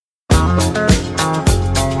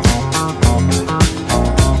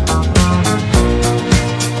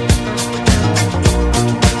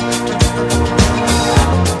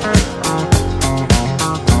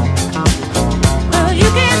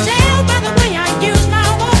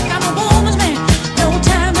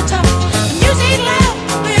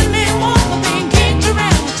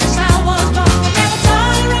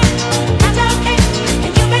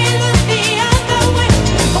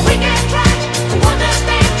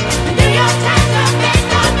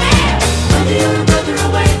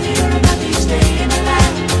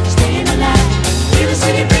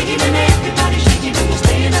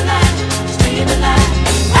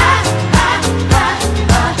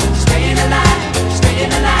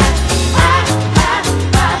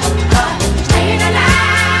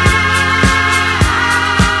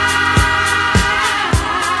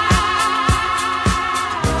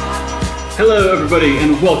Everybody,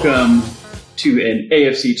 and welcome to an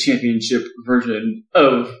AFC Championship version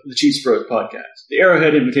of the Chiefs Bros podcast, the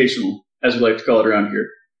Arrowhead Invitational, as we like to call it around here.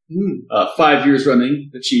 5 years running,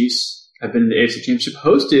 the Chiefs have been in the AFC Championship,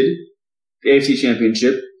 hosted the AFC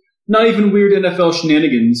Championship. Not even weird NFL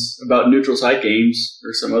shenanigans about neutral site games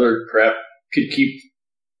or some other crap could keep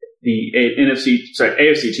the AFC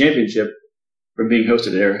Championship from being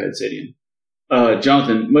hosted at Arrowhead Stadium.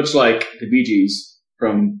 Jonathan, much like the Bee Gees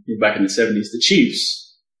from back in the 70s, the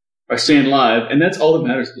Chiefs are staying alive, and that's all that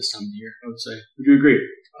matters at this time of the year, I would say. Would you agree?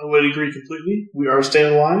 I would agree completely. We are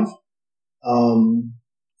staying alive.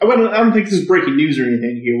 I don't think this is breaking news or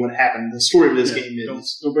anything here, what happened. The story of this game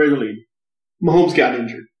is... Don't bury the lead. Mahomes got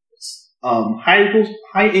injured.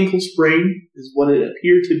 High ankle sprain is what it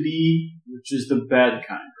appeared to be. Which is the bad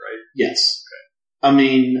kind, right? Yes. Okay. I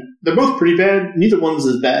mean, they're both pretty bad. Neither one's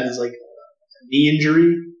as bad as like a knee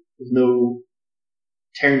injury. There's no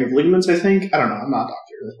tearing of ligaments, I think. I don't know. I'm not a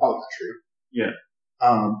doctor. That's probably not true. Yeah.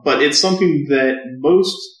 But it's something that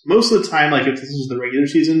most of the time, like if this was the regular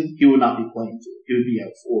season, he would not be playing through. He would be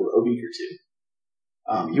out for a week or two.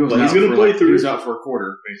 He's going to play through. He was out for a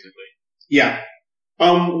quarter, basically. Yeah.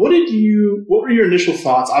 What were your initial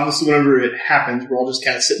thoughts? Obviously, whenever it happens, we're all just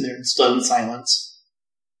kind of sitting there in stunned silence.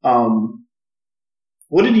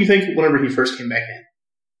 What did you think whenever he first came back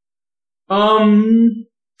in?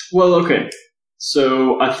 Well, okay.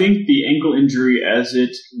 So I think the ankle injury as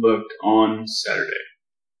it looked on Saturday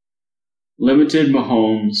limited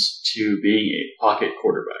Mahomes to being a pocket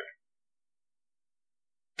quarterback.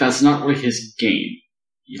 That's not really his game.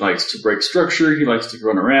 He likes to break structure. He likes to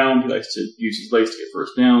run around. He likes to use his legs to get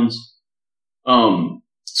first downs.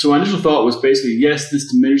 So my initial thought was basically, yes,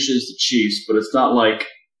 this diminishes the Chiefs, but it's not like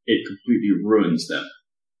it completely ruins them.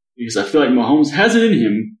 Because I feel like Mahomes has it in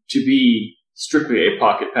him to be strictly a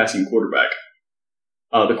pocket passing quarterback.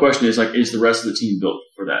 The question is, like, is the rest of the team built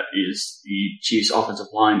for that? Is the Chiefs' offensive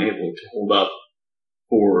line able to hold up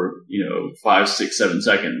for, 5, 6, 7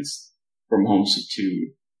 seconds for Mahomes to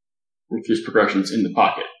work his progressions in the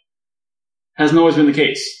pocket? Hasn't always been the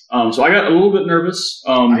case. So I got a little bit nervous.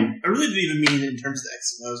 I really didn't even mean it in terms of the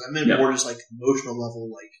X and O's. I meant more just like emotional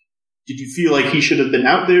level. Like, did you feel like he should have been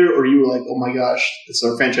out there, or you were like, oh my gosh, this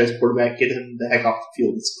is our franchise quarterback, get him the heck off the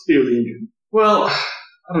field. It's clearly injured. Well,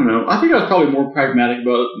 I don't know. I think I was probably more pragmatic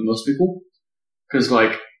about it than most people. Because,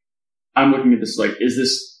 like, I'm looking at this like, is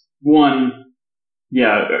this one,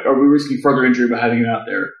 are we risking further injury by having him out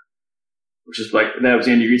there? Which is like, that was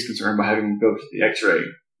Andy Reid's concern by having him go to the x-ray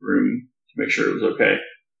room to make sure it was okay.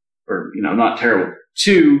 Or, not terrible.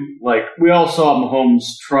 2, like, we all saw Mahomes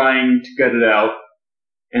trying to get it out.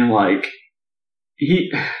 And, like, the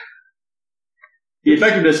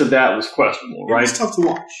effectiveness of that was questionable, right? It's tough to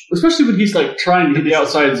watch. Especially when he's, like, trying to hit the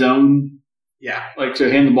outside zone. Yeah. Like, to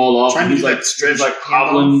hand the ball off. Trying to he's like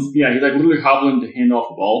hobbling. Off. Yeah, he's, like, literally hobbling to hand off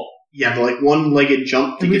the ball. Yeah, the, like, one-legged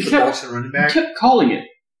jump to get the ball to the running back. We kept calling it,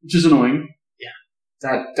 which is annoying.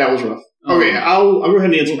 Yeah. That was rough. Okay, I'll go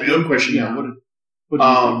ahead and answer my own question now. What do you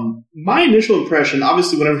think? My initial impression,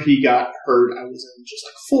 obviously, whenever he got hurt, I was in just,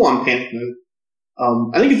 like, full-on panic mode.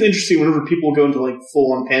 I think it's interesting whenever people go into, like,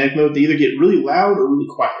 full-on panic mode, they either get really loud or really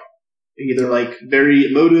quiet. They're either, like, very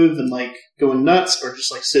emotive and, like, going nuts, or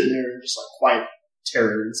just, like, sitting there and just, like, quiet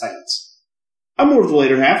terror and silence. I'm more of the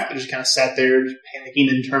later half. I just kind of sat there just panicking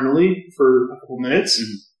internally for a couple minutes.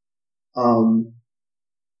 Mm-hmm.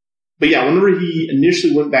 But yeah, whenever he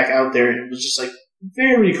initially went back out there and it was just, like,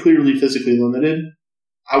 very clearly physically limited,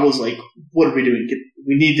 I was like, what are we doing?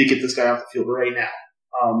 We need to get this guy off the field right now.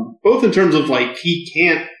 Both in terms of, like, he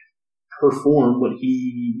can't perform what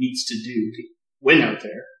he needs to do to win out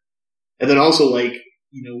there. And then also, like,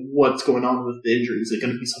 what's going on with the injury? Is it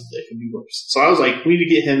going to be something that can be worse? So I was like, we need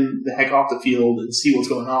to get him the heck off the field and see what's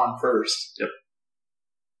going on first. Yep.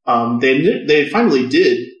 They finally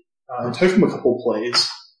did. It took them a couple plays.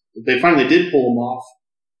 They finally did pull them off.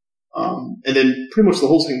 And then pretty much the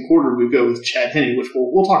whole second quarter we go with Chad Henne, which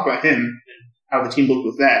we'll talk about him and how the team looked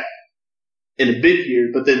with that in a bit here.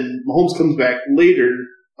 But then Mahomes comes back later.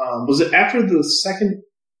 Was it after the second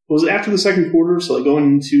quarter? So like going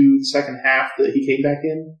into the second half that he came back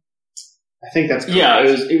in? I think that's correct. Yeah,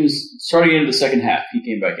 it was starting into the second half he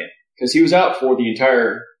came back in. Because he was out for the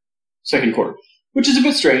entire second quarter. Which is a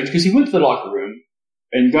bit strange because he went to the locker room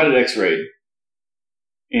and got it x-rayed.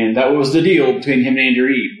 And that was the deal between him and Andy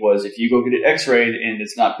Reid, was if you go get it x-rayed and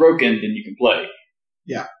it's not broken, then you can play.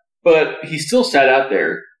 Yeah. But he still sat out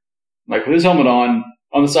there, like with his helmet on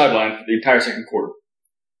the sideline for the entire second quarter.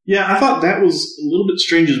 Yeah, I thought that was a little bit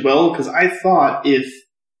strange as well, because I thought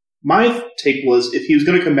my take was if he was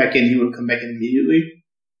going to come back in, he would come back in immediately.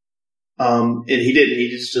 And he didn't. He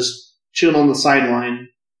just chilled on the sideline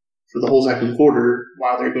for the whole second quarter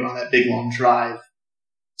while they were going on that big long drive.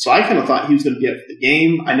 So I kind of thought he was going to be out for the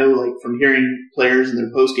game. I know, like, from hearing players in their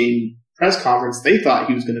post-game press conference, they thought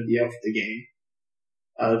he was going to be out for the game.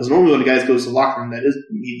 Because normally when a guy goes to the locker room, that doesn't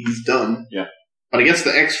mean he's done. Yeah. But I guess the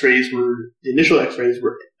initial x-rays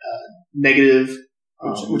were negative.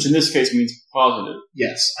 Which in this case means positive.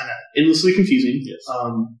 Yes, I know. Endlessly confusing. Yes.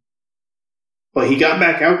 But he got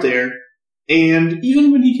back out there, and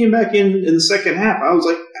even when he came back in the second half, I was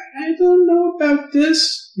like, I don't know about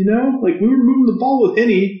this. You know, like we were moving the ball with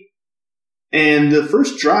Henne, and the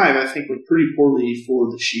first drive I think went pretty poorly for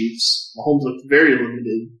the Chiefs. Mahomes looked very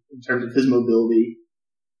limited in terms of his mobility.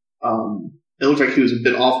 It looked like he was a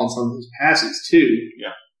bit off on some of his passes too.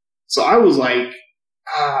 Yeah. So I was like,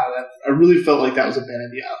 I really felt like that was a bad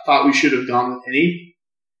idea. I thought we should have gone with Henne.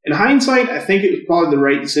 In hindsight, I think it was probably the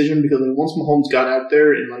right decision because like, once Mahomes got out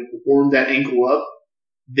there and like warmed that ankle up,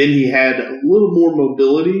 then he had a little more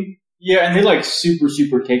mobility. Yeah, and they like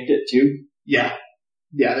super taped it too. Yeah.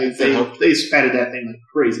 Yeah, they spatted that thing like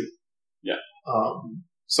crazy. Yeah.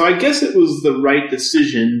 So I guess it was the right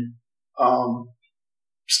decision.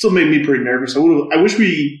 Still made me pretty nervous. I wish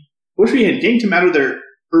we had yanked him out of there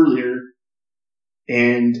earlier,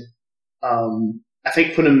 and I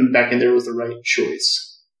think putting him back in there was the right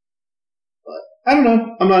choice. But I don't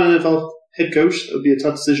know. I'm not an NFL head coach. That would be a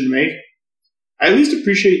tough decision to make. I at least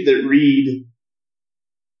appreciate that Reid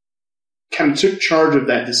kind of took charge of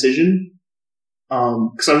that decision,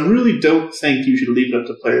 because I really don't think you should leave it up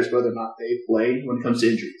to players whether or not they play when it comes to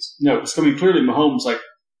injuries. No, it's going to be clearly Mahomes. Like,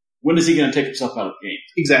 when is he going to take himself out of the game?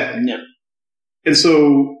 Exactly. Never. And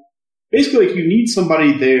so, basically, like, you need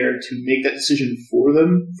somebody there to make that decision for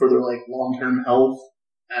them, for their, like, long-term health,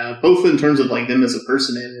 both in terms of, like, them as a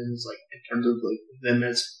person and like, in terms of, like, them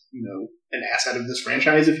as, you know, an asset of this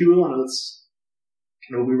franchise, if you will. I know that's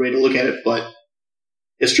kind of a weird way to look at it, but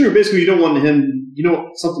it's true. Basically, you don't want him, you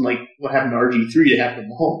know, something like what happened to RG3 to happen to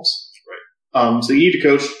Mahomes. Right. So you need a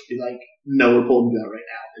coach to be like, no, we're pulling you out right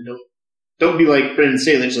now. And don't be like Brendan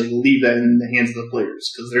Staley, just like leave that in the hands of the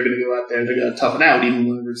players, because they're going to go out there, they're going to toughen out even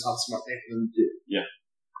when it's not a smart thing for them to do. Yeah.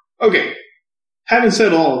 Okay. Having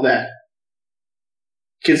said all of that,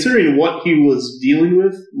 considering what he was dealing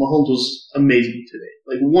with, Mahomes was amazing today.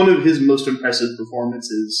 Like, one of his most impressive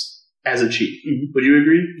performances as a Chief. Mm-hmm. Would you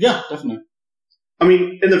agree? Yeah, definitely. I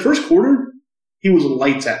mean, in the first quarter, he was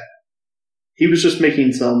lights out. He was just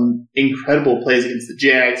making some incredible plays against the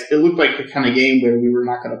Jags. It looked like the kind of game where we were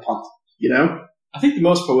not going to punt, you know? I think the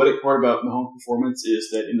most poetic part about Mahomes' performance is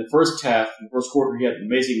that in the first half, in the first quarter, he had an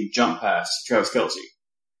amazing jump pass to Travis Kelce,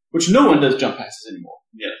 which no one does jump passes anymore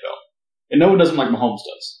in the NFL. And no one does them like Mahomes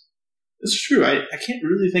does. It's true. I can't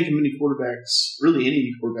really think of any quarterbacks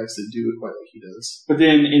that do it quite like he does. But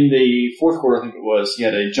then in the fourth quarter, I think it was, he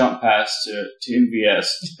had a jump pass to MVS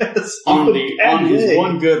yes, on his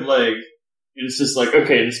one good leg. And it's just like,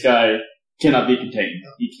 okay, this guy cannot be contained.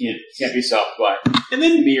 He can't be stopped by and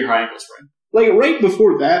then be your high ankle sprain. Like right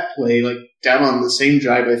before that play, like down on the same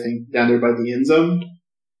drive, I think, down there by the end zone,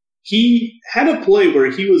 he had a play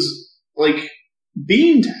where he was like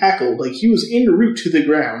being tackled, like he was en route to the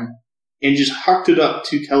ground, and just hucked it up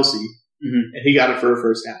to Kelce, and he got it for a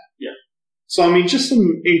first down. Yeah. So, I mean, just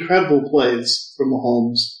some incredible plays from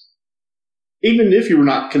Mahomes, even if you were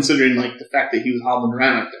not considering, like, the fact that he was hobbling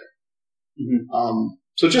around out there. Mm-hmm.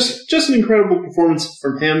 So just an incredible performance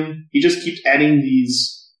from him. He just keeps adding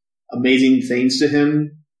these amazing things to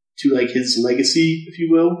him, to, like, his legacy, if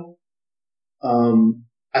you will.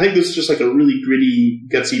 I think this is just, like, a really gritty,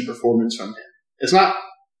 gutsy performance from him.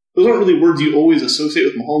 Those aren't really words you always associate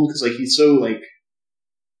with Mahomes because, like,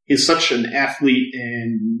 he's such an athlete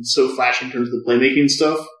and so flashy in terms of the playmaking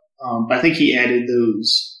stuff. But I think he added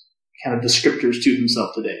those kind of descriptors to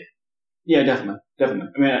himself today. Yeah, definitely.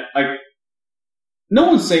 definitely. I mean, no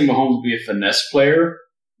one's saying Mahomes would be a finesse player,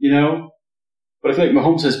 but I feel like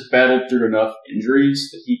Mahomes has battled through enough injuries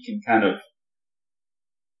that he can kind of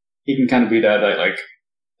be that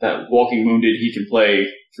walking wounded. He can play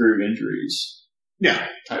through injuries. Yeah,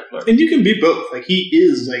 type player. And you can be both. Like he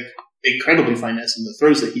is like incredibly finesse in the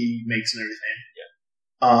throws that he makes and everything. Yeah.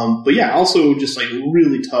 But yeah, also just like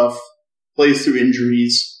really tough, plays through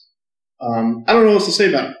injuries. I don't know what else to say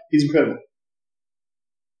about him. He's incredible.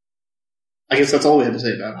 I guess that's all we have to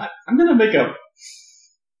say about him. I'm going to make an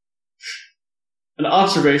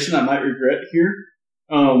observation I might regret here.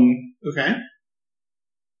 Okay.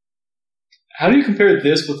 How do you compare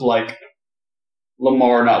this with like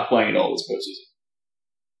Lamar not playing at all this postseason?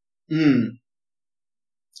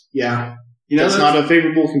 Yeah. That's not a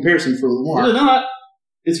favorable comparison for Lamar. Really not.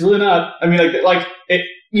 It's really not. I mean,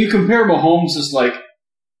 you compare Mahomes as like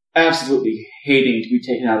absolutely hating to be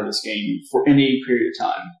taken out of this game for any period of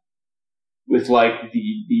time with like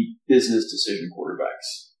the business decision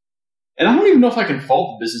quarterbacks. And I don't even know if I can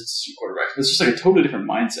fault the business decision quarterbacks. It's just like a totally different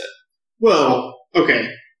mindset. Well, okay.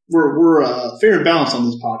 We're fair and balanced on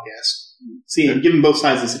this podcast. Seeing, given both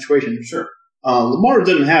sides of the situation. Sure. Lamar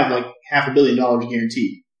doesn't have like $500 million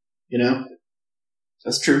guaranteed.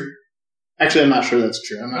 That's true. Actually, I'm not sure that's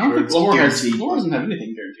true. I'm not sure it's guaranteed. Lamar doesn't have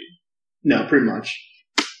anything guaranteed. No, pretty much.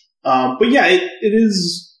 But yeah, it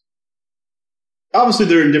is. Obviously,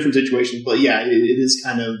 they're in different situations, but yeah, it is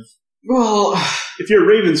kind of. Well, if you're a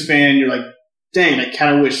Ravens fan, you're like, dang, I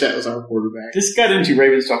kind of wish that was our quarterback. This got into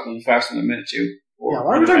Ravens talk a little faster in a minute, too. Yeah,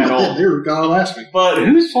 why are we talking about that? They were gone last week. But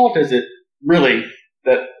whose fault is it, really,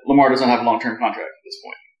 that Lamar doesn't have a long-term contract at this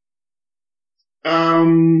point?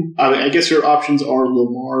 I guess your options are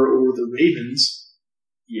Lamar or the Ravens.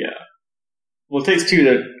 Yeah. Well, it takes two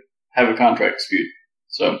to have a contract dispute.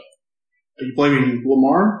 So, are you blaming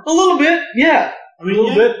Lamar? A little bit, yeah. I mean, a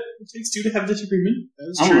little bit. It takes two to have disagreement.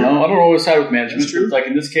 That's true. I don't know. I don't always side with management. That's true. Like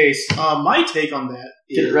in this case, my take on that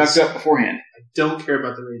is get it wrapped up beforehand. I don't care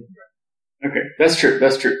about the Ravens. Okay, that's true.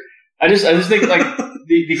 That's true. I just think like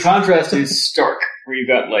the contrast is stark, where you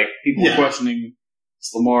got like people questioning,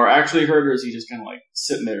 is Lamar actually hurt, or is he just kind of like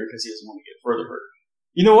sitting there because he doesn't want to get further hurt?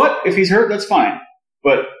 You know what? If he's hurt, that's fine.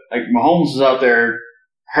 But like Mahomes was out there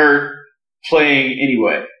hurt, playing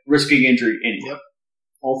anyway, risking injury anyway. Yep.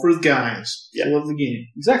 All for his guys. Yeah. Love the game.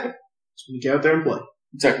 Exactly. Just want to get out there and play.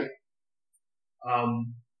 Exactly.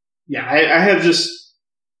 Yeah, I have just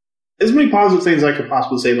as many positive things I could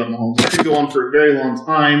possibly say about Mahomes. I could go on for a very long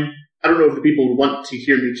time. I don't know if the people would want to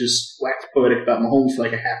hear me just wax poetic about Mahomes for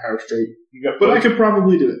like a half hour straight. But I could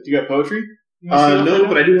probably do it. You got poetry? No,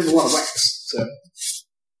 but I do have a lot of wax. So.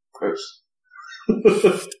 Gross.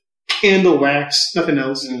 Candle wax, nothing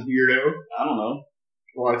else. Weirdo. I don't know.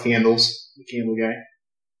 A lot of candles. The candle guy.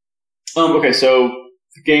 Okay, so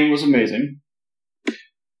the game was amazing.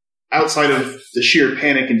 Outside of the sheer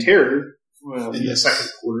panic and terror in the second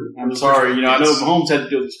quarter. I'm sorry, I know Mahomes had to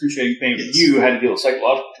deal with excruciating pain, but you had to deal with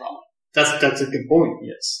psychological trauma. That's a good point.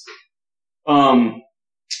 Yes.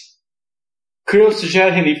 Kudos to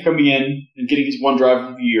Chad Henne for coming in and getting his one drive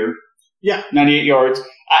of the year. Yeah. 98 yards.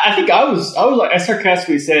 I think I was like, I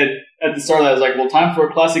sarcastically said at the start that I was like, well, time for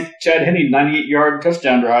a classic Chad Henne 98-yard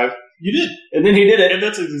touchdown drive. You did. And then he did it. And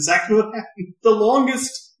that's exactly what happened. The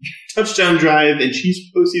longest touchdown drive in Chiefs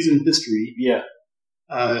postseason history. Yeah.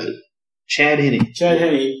 Chad Henne. Chad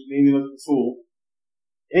Henne made me look like a fool.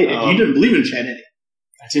 Hey, you didn't believe in Chad Henne.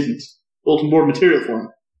 I didn't. Bulletin board material for him.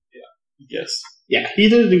 Yeah. Yes. Yeah, he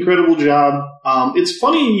did an incredible job. It's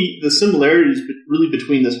funny the similarities really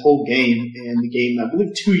between this whole game and the game, I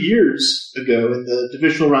believe, 2 years ago in the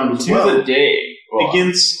divisional round as well. To the day.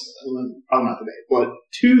 Against, probably not the day, but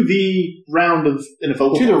to the round of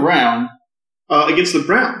NFL. To the round. Against the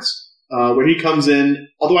Browns, where he comes in.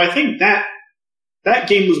 Although I think that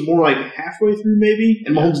game was more like halfway through maybe,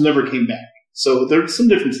 and Mahomes never came back. So there's some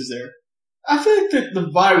differences there. I think that the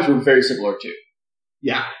vibes were very similar too.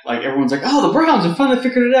 Yeah. Like, everyone's like, oh, the Browns have finally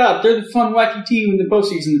figured it out. They're the fun, wacky team in the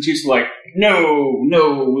postseason. The Chiefs are like, no,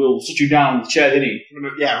 we'll sit you down with Chad Henne. We're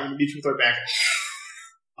going to beat you with our back.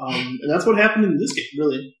 And that's what happened in this game,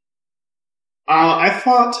 really. I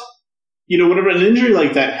thought, whenever an injury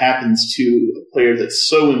like that happens to a player that's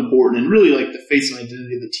so important and really like the face and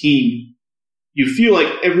identity of the team, you feel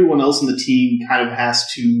like everyone else in the team kind of has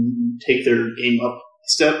to take their game up a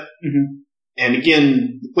step. Mm-hmm. And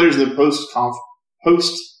again, the players in the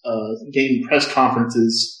post-game press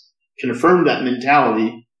conferences confirmed that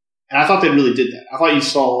mentality, and I thought they really did that. I thought you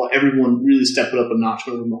saw everyone really step it up a notch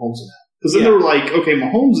over Mahomes in that. Because then they were like, okay,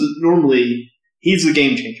 Mahomes is normally, he's the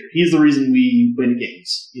game changer. He's the reason we win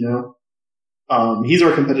games, He's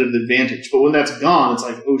our competitive advantage. But when that's gone, it's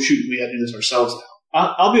like, oh shoot, we got to do this ourselves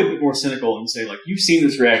now. I'll be a bit more cynical and say, like, you've seen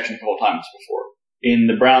this reaction a couple times before. In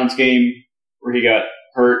the Browns game where he got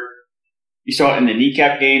hurt, you saw it in the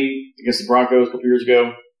kneecap game against the Broncos a couple years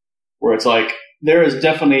ago, where it's like, there is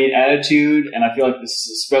definitely an attitude, and I feel like this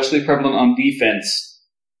is especially prevalent on defense,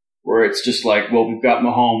 where it's just like, well, we've got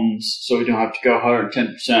Mahomes, so we don't have to go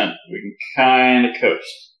 110%. We can kind of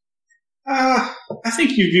coast. I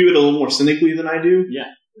think you view it a little more cynically than I do. Yeah.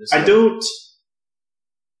 I don't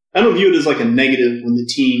view it as like a negative when the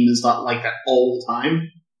team is not like that all the time.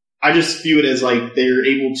 I just view it as like they're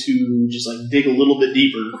able to just like dig a little bit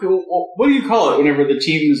deeper. Okay, well, what do you call it whenever the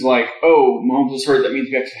team is like, oh, Mahomes is hurt, that means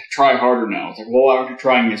we have to try harder now? It's like, well, why aren't you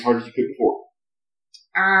trying as hard as you could before?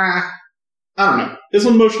 I don't know. It's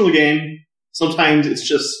an emotional game. Sometimes it's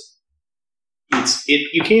just,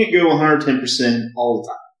 you can't go 110% all the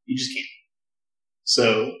time. You just can't.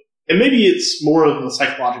 So, and maybe it's more of a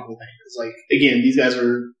psychological thing. It's like, again, these guys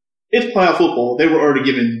it's playoff football. They were already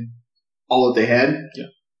given all that they had. Yeah.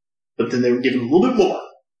 But then they were given a little bit more.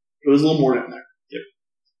 There was a little more in there. Yep.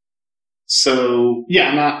 So, yeah,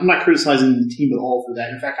 I'm not criticizing the team at all for that.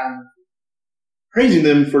 In fact, I'm praising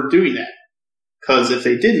them for doing that. Because if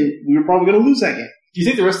they didn't, we were probably going to lose that game. Do you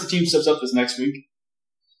think the rest of the team steps up this next week?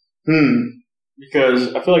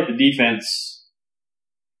 Because I feel like the defense,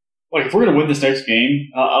 like if we're going to win this next game,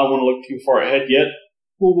 I don't want to look too far ahead yet.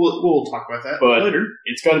 We'll talk about that later.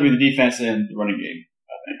 It's got to be the defense and the running game,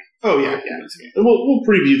 I think. Oh, yeah. And we'll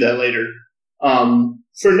preview that later.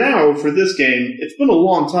 For now, for this game, it's been a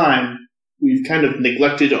long time. We've kind of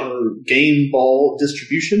neglected our game ball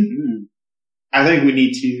distribution. I think we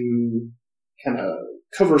need to kind of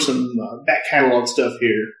cover some back catalog stuff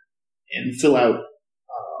here and fill out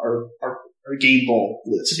our game ball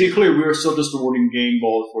list. To be clear, we are still just awarding game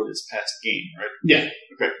ball for this past game, right? Yeah.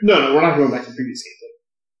 Okay. No, we're not going back to the previous game.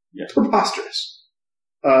 Yeah. It's preposterous.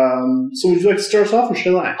 So would you like to start us off, or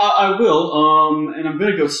shall I? I will, and I'm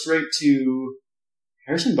going to go straight to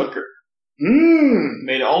Harrison Butker.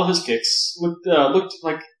 Made all of his kicks. Looked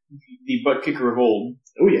like the butt kicker of old.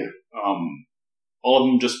 Oh, yeah. All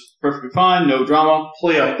of them just perfectly fine, no drama.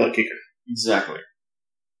 Playoff butt kicker. Exactly.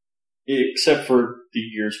 Except for the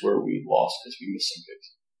years where we lost because we missed some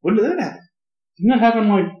kicks. When did that happen? Didn't that happen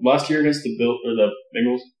like last year against the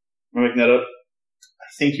Bengals? Am I making that up? I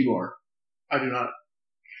think you are. I do not.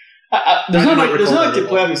 There's not like the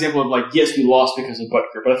playoff example of like, yes, we lost because of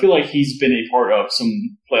Butker, but I feel like he's been a part of some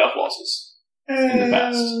playoff losses in the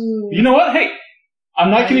past. You know what? Hey, I'm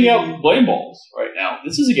not giving out blame balls right now.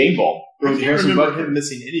 This is a game ball. I can't remember him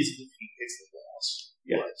missing any significant kicks in the playoffs.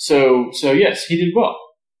 Yeah. So yes, he did well.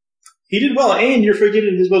 He did well, and you're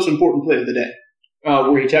forgetting his most important play of the day.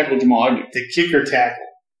 Where he tackled Jamal Agnew. The kicker tackle.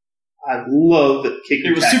 I love that kicker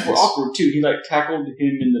tackle. It was super awkward, too. He, tackled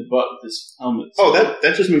him in the butt with his helmet. Oh, that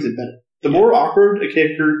just makes it better. The more awkward a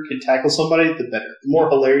kicker can tackle somebody, the better. The more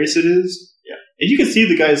hilarious it is. Yeah. And you can see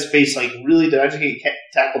the guy's face, like, really, did I just get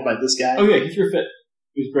tackled by this guy? Oh, yeah, he threw a fit.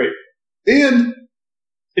 He was great. And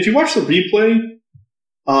if you watch the replay,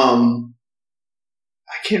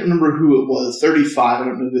 I can't remember who it was. 35, I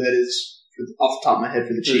don't know who that is off the top of my head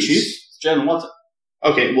for the Chiefs. Jalen Watson.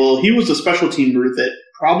 Okay, well, he was a special teamer that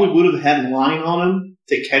probably would have had a line on him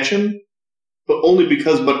to catch him, but only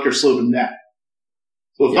because Butker slowed him down.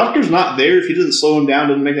 So if Butker's not there, if he doesn't slow him down,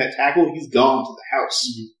 doesn't make that tackle, he's gone to the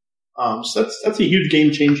house. So that's a huge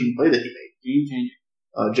game-changing play that he made.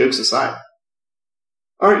 Game-changing. Jokes aside.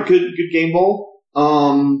 All right, good game ball.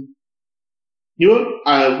 You know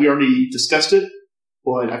what? We already discussed it,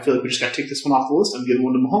 but I feel like we just got to take this one off the list. I'm giving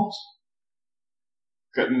one to Mahomes.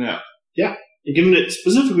 Cutting it out. Yeah. And giving it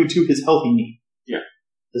specifically to his healthy knee. Yeah.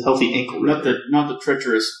 His healthy ankle. Not the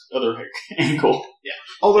treacherous other ankle. Yeah.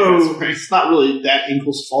 Although, it's not really that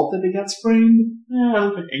ankle's fault that it got sprained. Yeah, I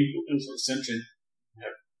don't think ankle extension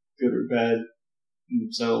have good or bad in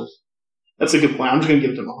themselves. That's a good point. I'm just going to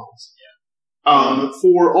give it to Mahomes. Yeah.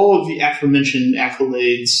 For all of the aforementioned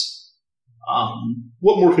accolades,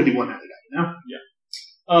 what more could he want out of the guy, you know? Yeah.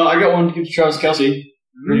 I got one to give to Travis Kelce.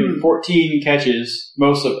 14 catches,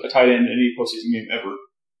 most of a tight end in any postseason game ever.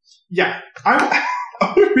 Yeah. I'm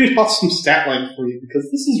going to read off some stat line for you because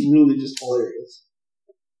this is really just hilarious.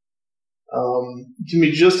 Give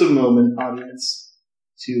me just a moment, audience,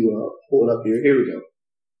 to pull it up here. Here we go.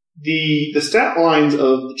 The stat lines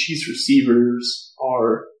of the Chiefs receivers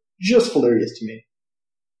are just hilarious to me.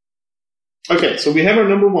 Okay, so we have our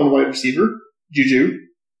number one wide receiver, Juju,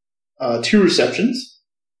 2 receptions.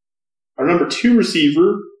 Our number 2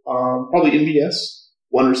 receiver, probably MVS,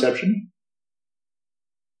 1 reception.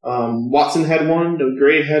 Watson had 1. No,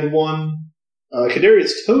 Gray had 1.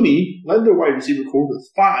 Kadarius Toney led their wide receiver corps with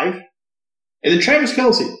 5. And then Travis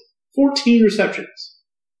Kelce, 14 receptions.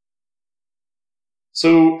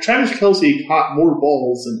 So Travis Kelce caught more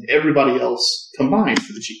balls than everybody else combined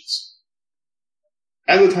for the Chiefs.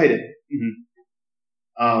 As a tight end.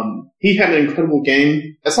 He had an incredible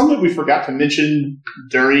game. That's something we forgot to mention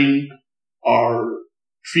during our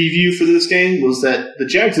preview for this game was that the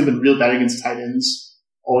Jags have been real bad against tight ends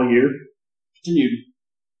all year. Continued.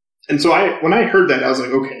 And so when I heard that, I was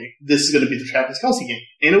like, okay, this is going to be the Travis Kelce game.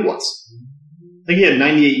 And it was. I think he had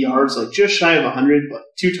 98 yards, like just shy of 100, but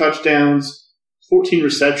 2 touchdowns, 14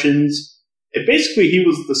 receptions. And basically, he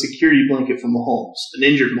was the security blanket for Mahomes, an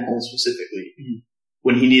injured Mahomes specifically.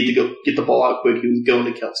 When he needed to go get the ball out quick, he was going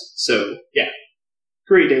to Kelce. So, yeah,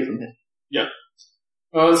 great day from him. Yeah.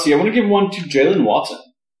 Let's see. I want to give one to Jalen Watson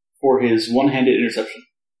for his one-handed interception.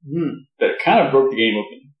 That kind of broke the game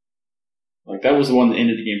open. Like, that was the one that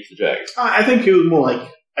ended the game for the Jags. I think it was more like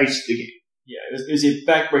iced the game. Yeah, it was a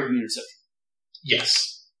back-breaking interception.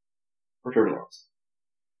 Yes. For Trevor Lawrence.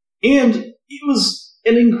 And it was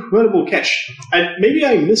an incredible catch. Maybe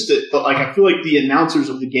I missed it, but like I feel like the announcers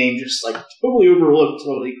of the game just like totally overlooked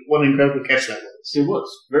what an incredible catch that was. It was.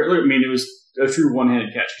 It was a true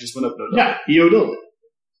one-handed catch. He just went up and yeah, he OD'd it.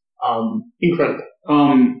 Incredible.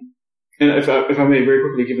 And if I may very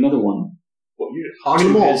quickly give another one.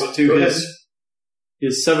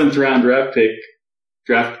 His 7th round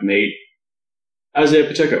draft mate, Isaiah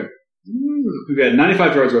Pacheco, who got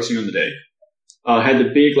 95 yards rushing on the day, had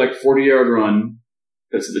the big 40-yard run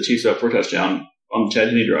that set the Chiefs up for a touchdown on the Chad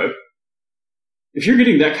Henne drive. If you're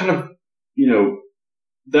getting that kind of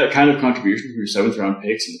contribution from your 7th round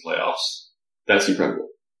picks in the playoffs, that's incredible.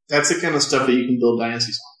 That's the kind of stuff that you can build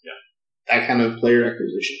dynasties on. Yeah, that kind of player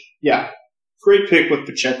acquisition. Yeah, great pick with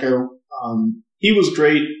Pacheco. He was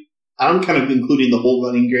great. I'm kind of including the whole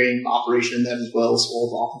running game operation in that as well as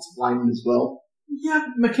offensive lineman as well. Yeah,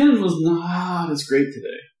 McKinnon was not as great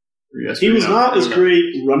today. He was not as great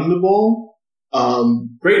running the ball.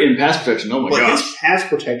 Great in pass protection. Oh my gosh. His pass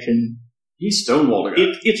protection. He stonewalled a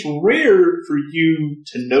guy. It's rare for you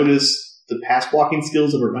to notice the pass blocking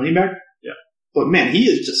skills of a running back. Yeah. But man, he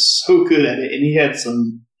is just so good at it, and he had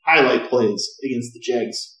some highlight plays against the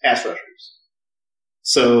Jags pass rushers.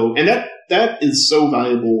 So, and that is so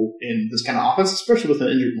valuable in this kind of offense, especially with an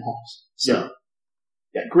injured Mahomes. So,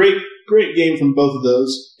 yeah, great game from both of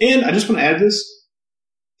those. And I just want to add this,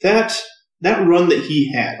 that run that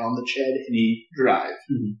he had on the Chad Henne drive,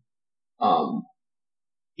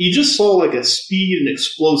 you just saw like a speed and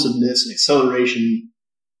explosiveness and acceleration,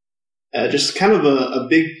 just kind of a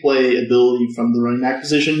big play ability from the running back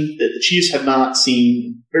position that the Chiefs have not seen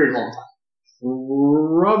in a very long time.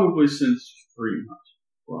 Probably since 3 months.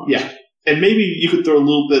 Wow. Yeah, and maybe you could throw a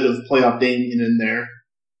little bit of playoff Damien in there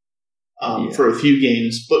for a few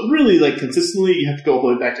games, but really, like consistently, you have to go all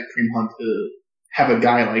the way back to Kareem Hunt to have a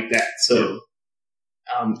guy like that. So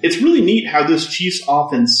it's really neat how this Chiefs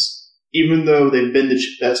offense, even though they've been the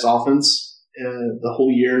best offense the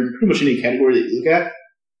whole year in pretty much any category that you look at,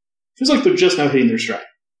 feels like they're just now hitting their stride.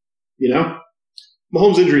 You know,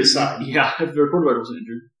 Mahomes' injury aside. Yeah, if their quarterback wasn't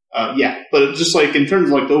injured. Yeah, but just like in terms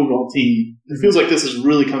of like the overall team, it feels like this is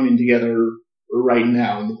really coming together right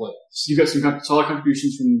now in the playoffs. You got some solid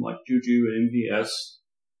contributions from like Juju and MVS.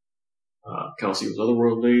 Kelce was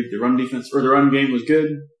otherworldly. The run defense or the run game was good.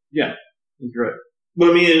 Yeah, you're right. But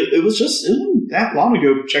I mean, it wasn't that long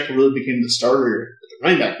ago Pacheco really became the starter at the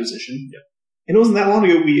running back position. Yeah, and it wasn't that long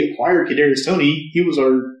ago we acquired Kadarius Toney. He was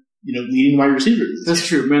our leading wide receiver. That's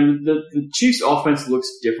true, man. The Chiefs' offense looks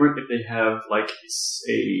different if they have like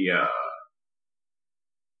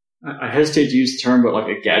I hesitate to use the term, but like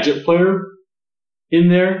a gadget player in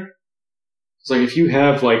there. It's like if you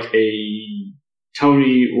have like a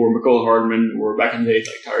Toney or McCall Hardman or back in the day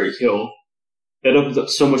like Tyreek Hill, that opens up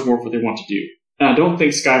so much more for what they want to do. And I don't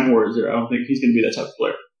think Sky Moore is there. I don't think he's going to be that type of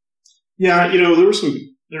player. Yeah, there was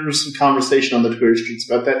some conversation on the Twitter streets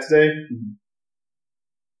about that today. Mm-hmm.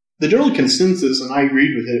 The general consensus, and I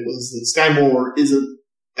agreed with it, was that Sky Moore isn't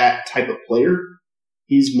that type of player.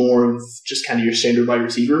 He's more of just kind of your standard wide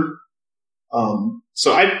receiver.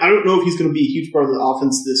 So I don't know if he's going to be a huge part of the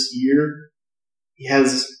offense this year. He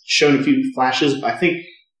has shown a few flashes, but I think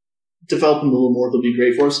developing a little more, they'll be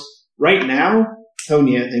great for us. Right now,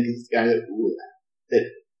 Toney, I think, is the guy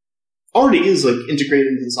that already is like integrated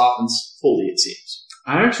into this offense fully, it seems.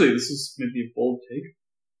 This is maybe a bold take.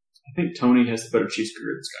 I think Toney has the better Chiefs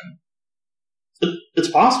career than Sky.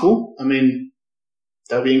 It's possible. I mean,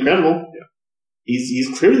 that would be incredible. Yeah.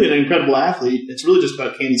 He's clearly an incredible athlete. It's really just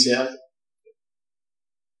about can he stay healthy.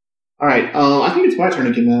 All right. I think it's my turn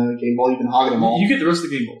to give a game ball. You've been hogging them all. You get the rest of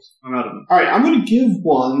the game balls. I'm out of them. All right. I'm going to give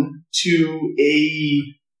one to a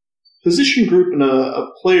position group and a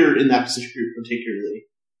player in that position group particularly.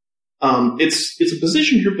 It's a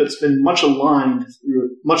position group that's been much maligned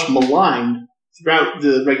throughout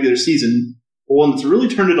the regular season. One that's really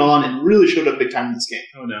turned it on and really showed up big time in this game.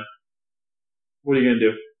 Oh no! What are you going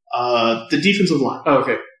to do? The defensive line. Oh,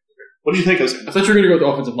 okay. What did you think I was? I thought you were going to go with the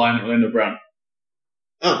offensive line, Orlando Brown.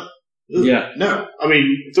 Oh, yeah. No, I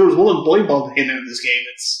mean, if there was one blame ball to hand out in this game,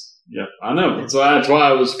 it's yeah. I know. That's why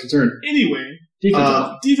I was concerned. Anyway,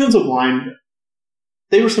 defensive line.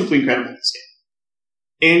 They were simply incredible in this game.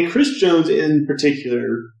 And Chris Jones in particular,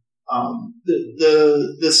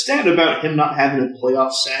 the stat about him not having a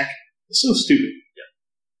playoff sack is so stupid.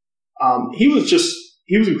 Yeah. He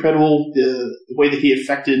was incredible, the way that he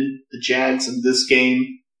affected the Jags in this game,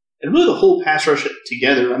 and really the whole pass rush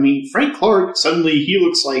together. I mean, Frank Clark, suddenly he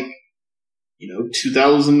looks like,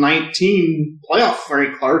 2019 playoff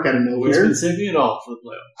Frank Clark out of nowhere. He's been saving it all for the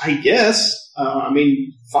playoffs. I guess.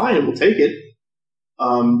 Fine, we'll take it.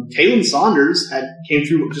 Kalen Saunders came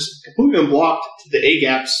through just completely unblocked to the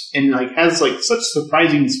A-gaps and has such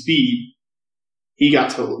surprising speed. He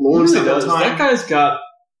got to Lawrence at that time. That guy's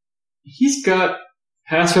he's got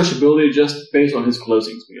pass rush ability just based on his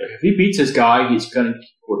closing speed. If he beats his guy, he's gonna keep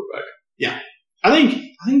quarterback. Yeah. I think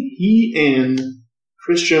he and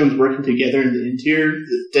Chris Jones working together in the interior is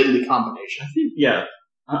a deadly combination. I think, yeah.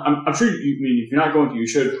 I'm sure if you're not going to, you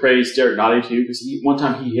should praise Derek Nottie too, because one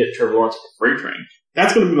time he hit Trevor Lawrence with a freight train.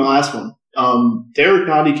 That's going to be my last one. Derek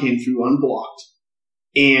Nottie came through unblocked,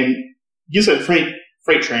 and you said freight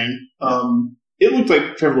train. It looked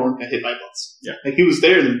like Trevor Lawrence got hit by a bus. Yeah, he was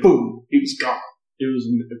there, and then boom, he was gone. It was a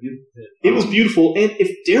beautiful hit. It was beautiful, and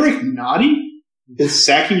if Derek Nottie is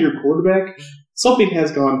sacking your quarterback, something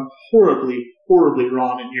has gone horribly, horribly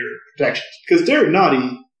wrong in your protections. Because Derek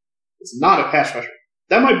Nottie is not a pass rusher.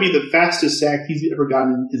 That might be the fastest sack he's ever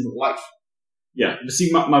gotten in his life. Yeah, but see,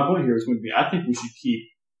 my point here is going to be, I think we should keep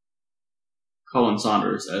Colin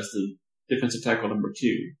Saunders as the defensive tackle number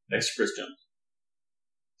 2 next to Chris Jones.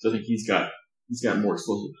 So I think he's got more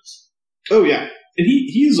explosiveness. Oh yeah, and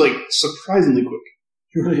he's surprisingly quick.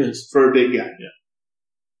 He really is for a big guy.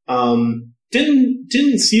 Yeah.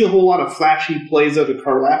 Didn't see a whole lot of flashy plays out of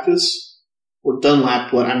Karlaftis or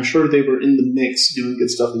Dunlap, but I'm sure they were in the mix doing good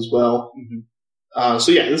stuff as well. Mm-hmm.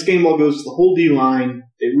 So yeah, this game all goes to the whole D line.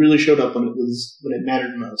 They really showed up when it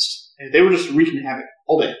mattered most, and they were just wreaking havoc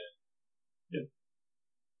all day. Yeah.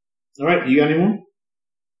 All right, you got any more?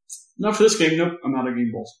 Not for this game. Nope, I'm out of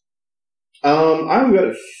game balls. I've got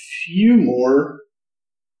a few more.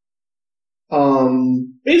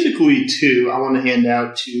 Basically 2 I want to hand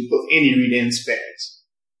out to both Andy Reid and Spags.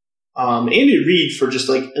 Andy Reid for just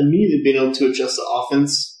immediately being able to adjust the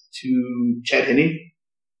offense to Chad Henne.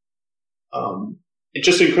 It's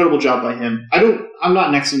just an incredible job by him. I'm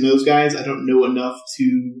not next to those guys. I don't know enough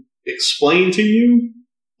to explain to you,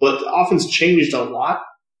 but the offense changed a lot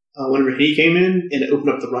whenever he came in, and it opened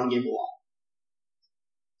up the run game a lot.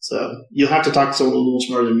 So you'll have to talk to someone a little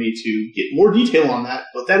smarter than me to get more detail on that,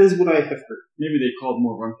 but that is what I have heard. Maybe they called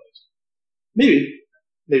more run plays.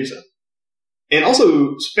 Maybe so. And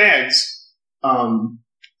also Spags,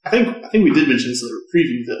 I think we did mention this in the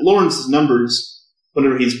preview that Lawrence's numbers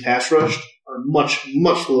whenever he's pass rushed are much,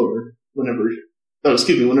 much lower whenever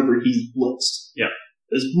he's blitzed. Yeah.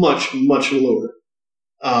 It's much, much lower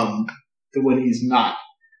than when he's not.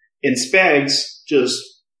 And Spags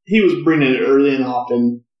he was bringing it early and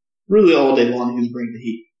often, really all day long he was bringing the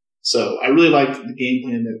heat. So I really liked the game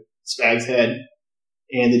plan that Spags had.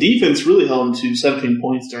 And the defense really held him to 17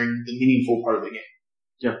 points during the meaningful part of the game.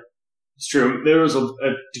 Yeah, it's true. There was a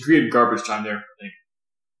degree of garbage time there, I think.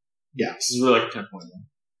 Yeah. This is really a 10-point one.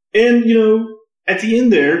 And, at the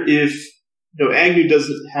end there, if Agnew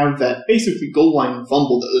doesn't have that basically goal line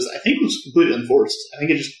fumble that I think was completely unforced. I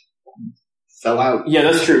think it just fell out. Yeah,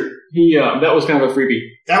 that's true. That was kind of a freebie.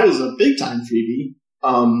 That was a big time freebie.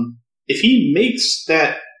 If he makes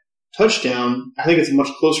that touchdown, I think it's a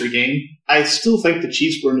much closer game. I still think the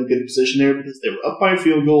Chiefs were in a good position there because they were up by a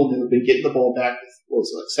field goal and they would be getting the ball back with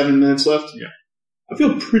 7 minutes left. Yeah. I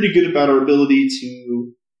feel pretty good about our ability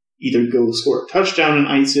to either go score a touchdown and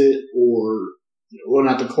ice it or run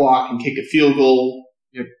out the clock and kick a field goal.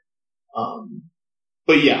 Yep.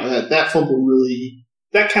 But yeah, that fumble really,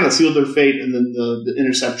 that kind of sealed their fate, and then the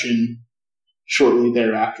interception shortly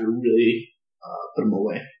thereafter really put them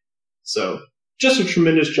away. So just a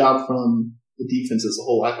tremendous job from the defense as a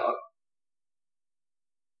whole, I thought.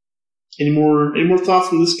 Any more thoughts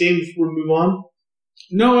on this game before we move on?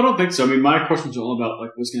 No, I don't think so. I mean, my questions are all about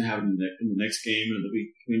like what's going to happen in the next game and the week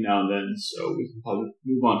between now and then. So we can probably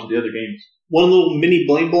move on to the other games. One little mini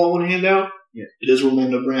blame ball I want to hand out. Yeah. It is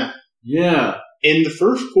Orlando Brown. Yeah. In the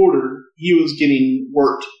first quarter, he was getting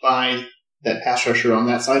worked by that pass rusher on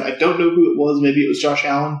that side. I don't know who it was. Maybe it was Josh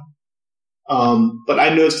Allen. But I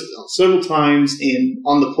noticed it several times, and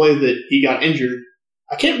on the play that he got injured,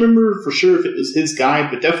 I can't remember for sure if it was his guy,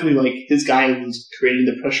 but definitely like his guy was creating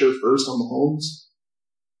the pressure first on Mahomes.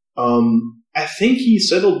 I think he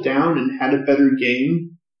settled down and had a better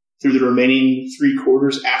game through the remaining 3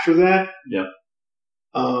 quarters after that. Yeah.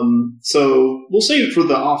 So we'll save it for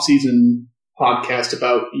the off-season podcast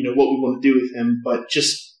about, what we want to do with him, but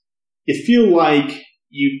just, you feel like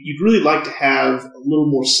you'd really like to have a little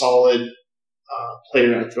more solid,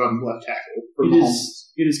 player at left tackle for Mahomes.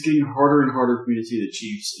 It is getting harder and harder for me to see the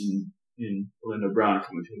Chiefs in Orlando Brown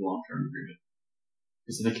coming to a long-term agreement.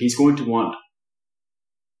 Because I think he's going to want,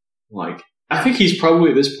 I think he's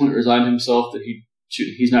probably at this point resigned himself that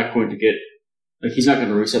he's not going to get, he's not going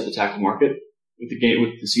to reset the tackle market with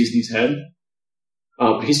the season he's had.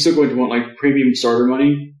 But he's still going to want premium starter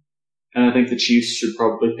money, and I think the Chiefs should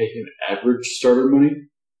probably pay him average starter money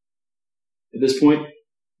at this point.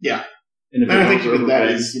 Yeah, and I think even that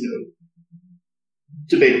is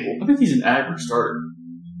debatable. I think he's an average starter.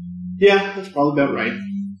 Yeah, that's probably about right.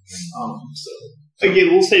 So again,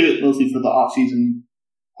 we'll save it mostly for the off-season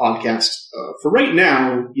podcast. For right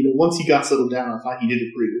now, once he got settled down, I thought he did a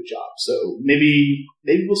pretty good job. So maybe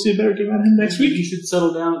we'll see a better game out of him next week. He should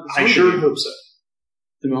settle down at the I sure hope so.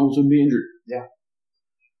 Then Mahomes wouldn't be injured. Yeah.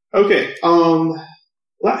 Okay.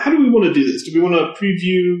 How do we want to do this? Do we want to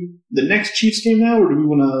preview the next Chiefs game now, or do we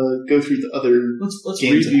want to go through the other? Let's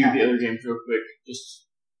games review the other games real quick. Just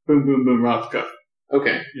boom, boom, boom, right off the cuff.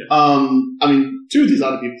 Okay. Yeah. 2 of these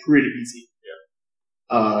ought to be pretty easy.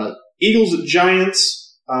 Yeah. Eagles at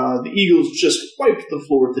Giants. The Eagles just wiped the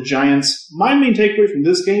floor with the Giants. My main takeaway from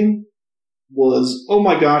this game was, oh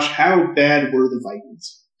my gosh, how bad were the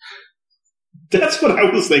Vikings? That's what I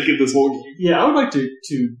was thinking this whole game. Yeah, I would like to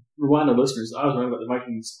rewind our listeners. I was right about the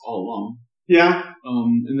Vikings all along. Yeah.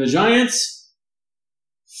 And the Giants,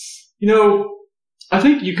 I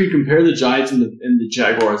think you could compare the Giants and the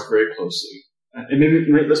Jaguars very closely. And maybe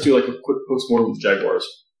let's do a quick postmortem with the Jaguars.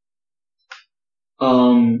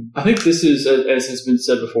 I think this is, as has been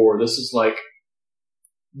said before, this is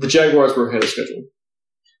the Jaguars were ahead of schedule.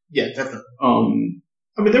 Yeah, definitely.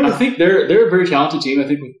 I think they're a very talented team. I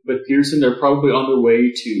think with Peterson, they're probably on their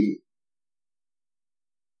way to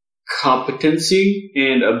competency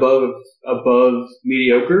and above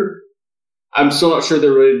mediocre. I'm still not sure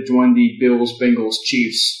they're ready to join the Bills, Bengals,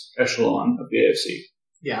 Chiefs echelon of the AFC.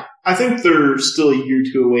 Yeah, I think they're still a year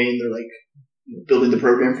or 2 away, and they're building the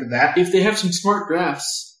program for that. If they have some smart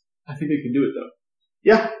drafts, I think they can do it, though.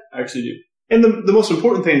 Yeah. I actually do. And the most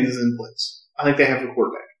important thing is in place. I think they have a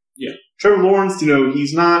quarterback. Yeah. Trevor Lawrence,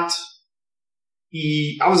 he's not...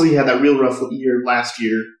 He obviously had that real rough year last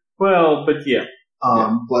year. Well, but yeah.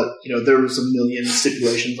 But, there was a million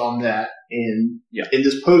stipulations on that. And in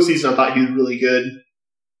this postseason, I thought he was really good.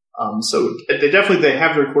 So they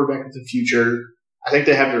have their quarterback of the future. I think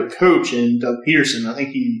they have their coach in Doug Peterson. I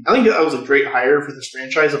think that was a great hire for this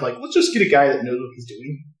franchise of let's just get a guy that knows what he's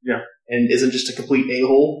doing. Yeah. And isn't just a complete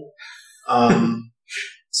a-hole.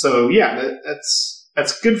 So yeah,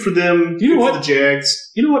 that's good for them. You know what? The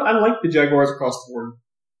Jags. You know what? I like the Jaguars across the board.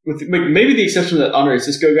 With maybe the exception of that Andre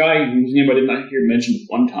Cisco guy, whose name I did not hear mentioned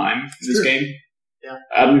one time in this game. Yeah.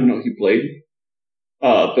 I don't even know if he played.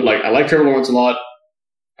 But I like Trevor Lawrence a lot.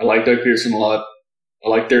 I like Doug Peterson a lot. I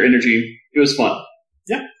like their energy. It was fun.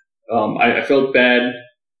 Yeah. I felt bad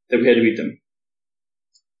that we had to beat them.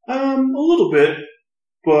 A little bit,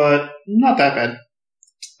 but not that bad.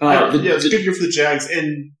 It's a good year for the Jags.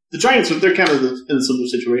 And the Giants, they're kind of in a similar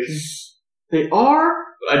situation. They are,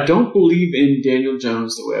 but I don't believe in Daniel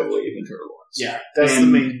Jones the way I believe in Trevor Lawrence. Yeah, that's the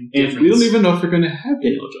main difference. And we don't even know if they're going to have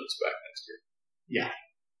Daniel Jones back next year.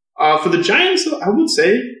 Yeah. For the Giants, though, I would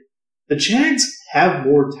say the Jags have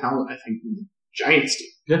more talent, I think, than the Giants do.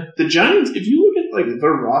 Yeah. The Giants, if you look at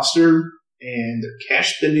their roster and their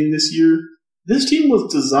cash spending this year, this team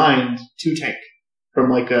was designed to tank.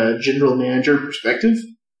 From a general manager perspective,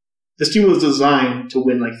 this team was designed to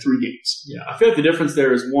win 3 games. Yeah, I feel like the difference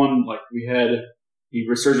there is one, we had the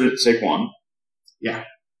resurgent Saquon. Yeah,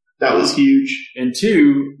 that was huge. And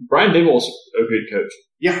 2, Brian Daboll's a good coach.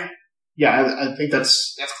 Yeah, I think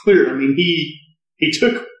that's clear. I mean, he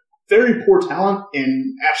took very poor talent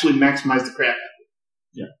and absolutely maximized the crap out of it.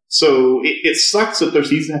 Yeah. So it sucks that their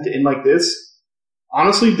season had to end like this.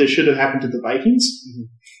 Honestly, this should have happened to the Vikings.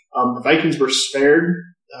 Mm-hmm. The Vikings were spared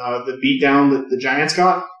the beatdown that the Giants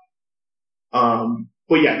got.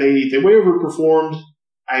 But yeah, they way overperformed.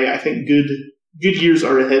 I think good years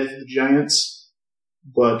are ahead for the Giants,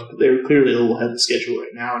 but they're clearly a little ahead of the schedule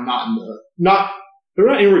right now, and they're not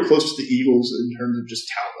anywhere close to the Eagles in terms of just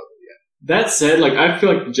talent level yet. That said, like I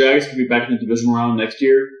feel like the Jags could be back in the divisional round next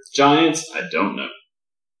year. Giants, I don't know.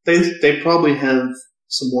 They probably have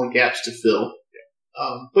some more gaps to fill.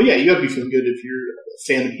 But yeah, you got to be feeling good if you're a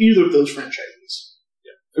fan of either of those franchises.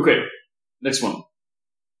 Yeah. Okay, next one.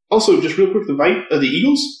 Also, just real quick, the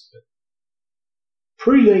Eagles,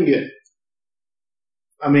 pretty dang good.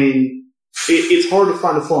 I mean, it's hard to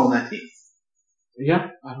find a flaw in that team. Yeah,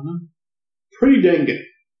 I don't know. Pretty dang good.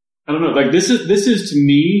 I don't know. Like this is to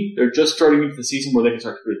me, they're just starting into the season where they can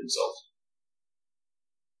start to prove themselves.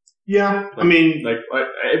 Yeah, I mean,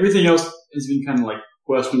 everything else has been kind of like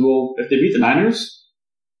questionable. If they beat the Niners,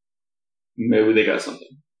 maybe they got something.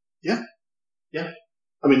 Yeah.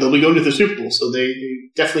 I mean, they'll be going to the Super Bowl, so they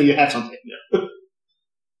definitely have something.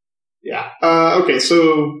 Yeah. Okay,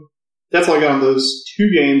 so that's all I got on those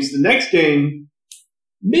two games. The next game,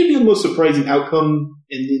 maybe the most surprising outcome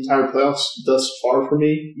in the entire playoffs thus far for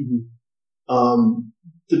me. Mm-hmm.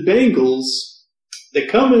 The Bengals, they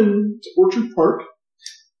come into Orchard Park.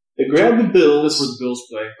 They grab the Bills. That's where the Bills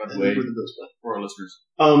play, by the way, for our listeners.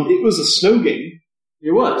 It was a snow game.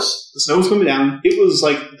 It was. The snow was coming down. It was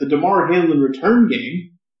like the DeMar Hamlin return game.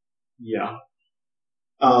 Yeah.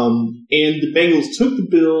 And the Bengals took the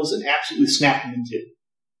Bills and absolutely snapped them in two.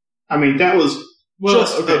 I mean, that was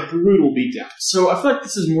just a brutal beatdown. So I feel like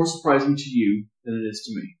this is more surprising to you than it is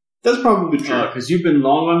to me. That's probably true. Because you've been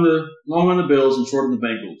long on the Bills and short on the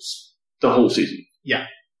Bengals the whole season. Yeah.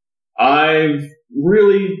 I've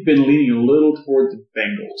really been leaning a little toward the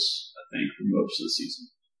Bengals, I think, for most of the season.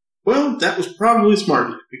 Well, that was probably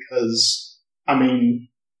smart because, I mean,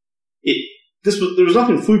 there was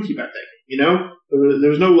nothing fluky about that game, you know? There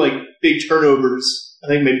was no, like, big turnovers. I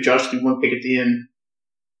think maybe Josh threw one pick at the end.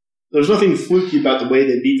 There was nothing fluky about the way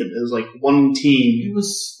they beat them. It was like one team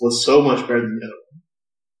was so much better than the other one.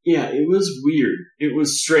 Yeah, it was weird. It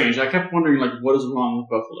was strange. I kept wondering, like, what is wrong with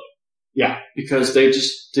Buffalo? Yeah. Because they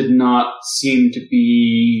just did not seem to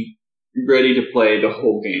be ready to play the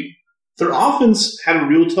whole game. Their offense had a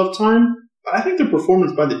real tough time, but I think their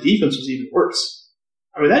performance by the defense was even worse.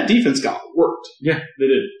 I mean, that defense got worked. Yeah, they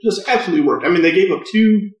did. Just absolutely worked. I mean, they gave up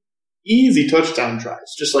 2 easy touchdown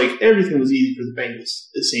tries. Just like everything was easy for the Bengals,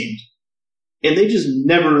 it seemed. And they just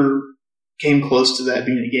never came close to that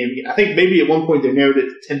being a game again. I think maybe at one point they narrowed it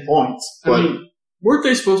to 10 points. But I mean, weren't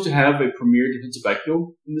they supposed to have a premier defensive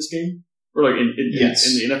backfield in this game? Or like in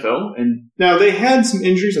the NFL? And now, they had some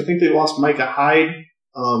injuries. I think they lost Micah Hyde.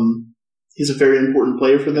 He's a very important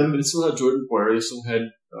player for them. But they still had Jordan Poyer. They still had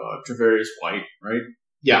Tre'Davious White, right?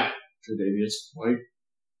 Yeah. Tre'Davious White.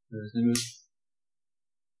 His name is.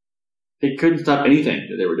 They couldn't stop anything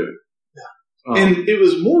that they were doing. Yeah. And it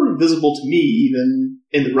was more visible to me even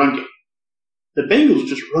in the run game. The Bengals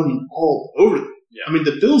just running all over them. Yeah. I mean,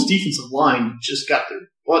 the Bills' defensive line just got their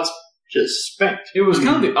butts just spanked. It was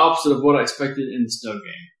kind of the opposite of what I expected in the snow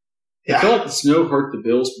game. Yeah. I felt like the snow hurt the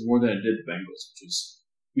Bills more than it did the Bengals, which is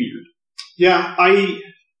weird. Yeah, I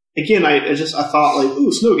thought like,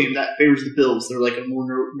 ooh, snow game, that favors the Bills. They're like a more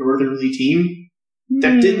northerly team.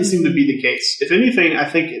 That didn't seem to be the case. If anything, I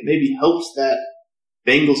think it maybe helps that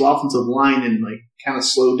Bengals offensive line and like kind of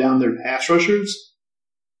slowed down their pass rushers.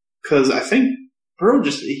 Because I think Burrow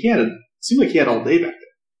seemed like he had all day back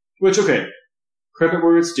there. Which, okay, credit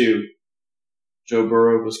where it's due. Joe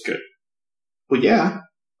Burrow was good. Well, yeah.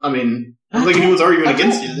 I mean, I don't think anyone's arguing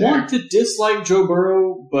against you there. I want to dislike Joe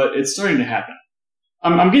Burrow, but it's starting to happen.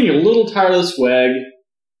 I'm getting a little tired of the swag.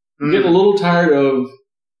 I'm getting a little tired of,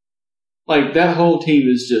 like, that whole team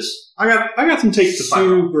is just I got some takes to fire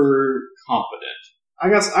off. Super confident. I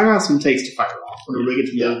got some takes to fire off when we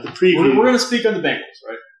get to the preview. We're going to speak on the Bengals,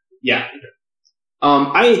 right? Yeah.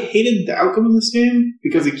 I hated the outcome of this game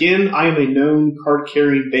because, again, I am a known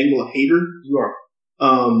card-carrying Bengal hater. You are.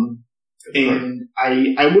 And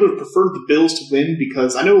I would have preferred the Bills to win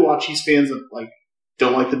because I know a lot of Chiefs fans that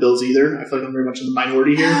don't like the Bills either. I feel like I'm very much in the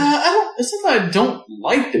minority here. It's not that I don't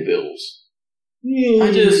like the Bills. Yeah,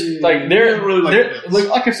 I just they're really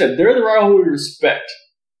like I said, they're the rival we respect.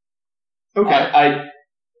 Okay,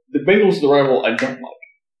 the Bengals are the rival I don't like.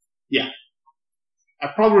 Yeah, I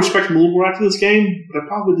probably respect them a little more after this game, but I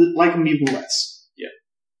probably did like them even less. Yeah.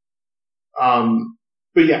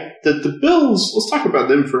 But yeah, the Bills. Let's talk about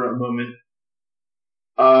them for a moment.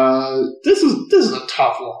 This is a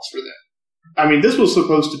tough loss for them. I mean, this was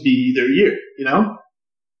supposed to be their year. You know,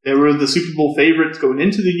 they were the Super Bowl favorites going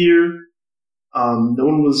into the year.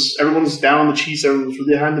 Everyone was down on the Chiefs. Everyone was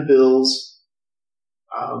really behind the Bills.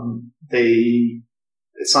 They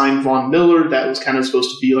signed Von Miller. That was kind of supposed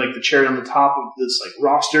to be like the cherry on the top of this like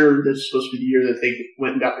roster. This was supposed to be the year that they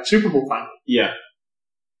went and got their Super Bowl finally. Yeah.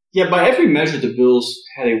 Yeah, by every measure, the Bills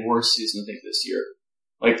had a worse season, I think, this year.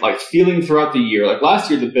 Like feeling throughout the year. Like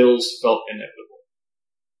last year, the Bills felt inevitable.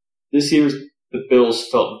 This year, the Bills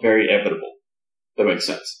felt very inevitable. That makes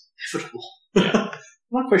sense. Inevitable. Yeah.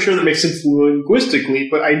 I'm not quite sure that makes sense linguistically,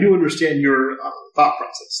 but I do understand your thought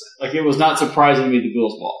process. Like, it was not surprising me the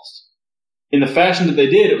Bills lost. In the fashion that they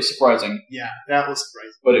did, it was surprising. Yeah, that was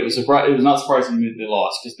surprising. But it was not surprising to me that they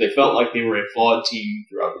lost, because they felt like they were a flawed team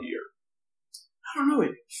throughout the year. I don't know. It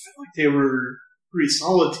felt like they were a pretty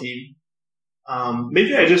solid team.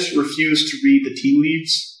 Maybe I just refuse to read the tea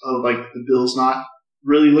leaves of like the Bills not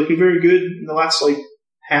really looking very good in the last like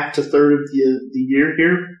half to third of the year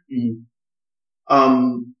here. Mm-hmm.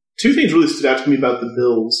 Two things really stood out to me about the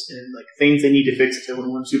Bills and like things they need to fix if they want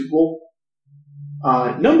to win Super Bowl.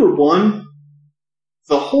 Number one,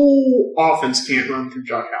 the whole offense can't run through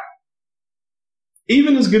Josh Allen.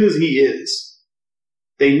 Even as good as he is,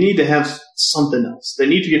 they need to have something else. They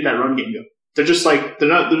need to get that run game going. They're just like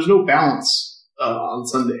there's no balance on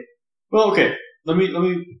Sunday. Well, okay. Let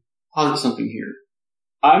me posit something here.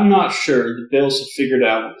 I'm not sure the Bills have figured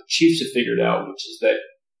out what the Chiefs have figured out, which is that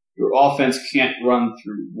your offense can't run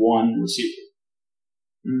through one receiver.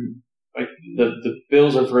 Like the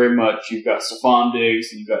Bills are very much, you've got Stephon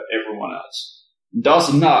Diggs and you've got everyone else.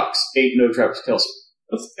 Dawson Knox ain't no Travis Kelce.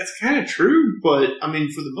 That's kind of true, but I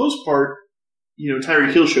mean, for the most part,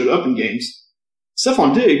 Tyreek Hill showed up in games.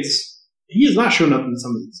 Stephon Diggs, he has not shown up in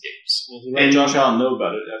some of these games. Well, he let Josh Allen know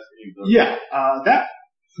about it after he was Yeah,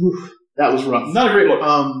 that was rough. Not a great look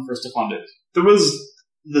for Stephon Diggs. There was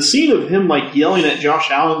the scene of him like yelling at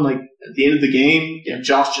Josh Allen like at the end of the game, and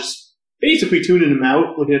Josh just basically tuning him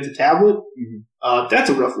out, looking at the tablet. Mm-hmm. That's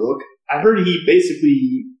a rough look. I heard he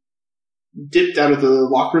basically dipped out of the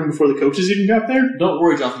locker room before the coaches even got there. Don't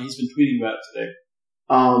worry, Jonathan. He's been tweeting about it today.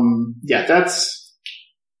 Yeah,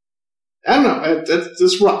 I don't know.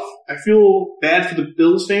 That's rough. I feel bad for the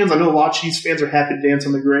Bills fans. I know a lot of Chiefs fans are happy to dance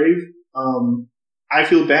on the grave. I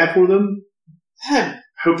feel bad for them. I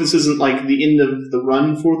hope this isn't like the end of the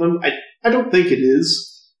run for them. I don't think it is.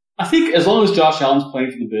 I think as long as Josh Allen's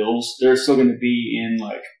playing for the Bills, they're still going to be in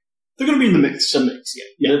they're going to be in the mix. Some mix,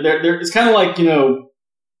 yeah. It's kind of like, to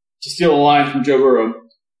steal a line from Joe Burrow.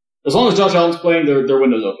 As long as Josh Allen's playing, their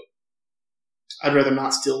window's open. I'd rather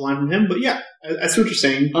not steal a line from him, but yeah, I see what you're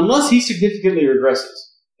saying. Unless he significantly regresses.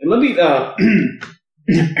 And let me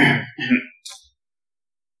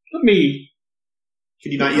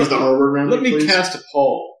Could you not use the R word around Let me please? cast a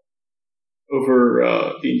pall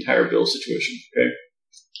over the entire Bills situation, okay?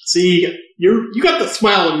 See, you got the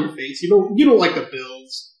smile on your face. You don't like the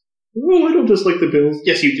Bills. Well, I don't just like the Bills.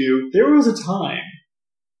 Yes, you do. There was a time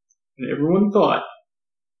when everyone thought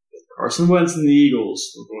that Carson Wentz and the Eagles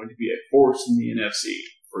were going to be a force in the NFC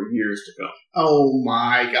for years to come. Oh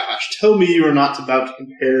my gosh. Tell me you are not about to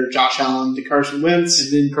compare Josh Allen to Carson Wentz.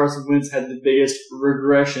 And then Carson Wentz had the biggest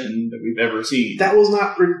regression that we've ever seen. That was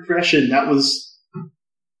not regression. That was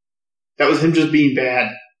him just being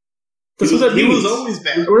bad. That's what that means. He was always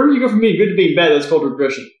bad. Wherever you go from being good to being bad, that's called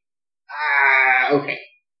regression. Okay.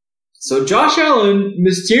 So Josh Allen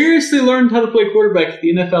mysteriously learned how to play quarterback at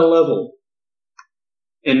the NFL level.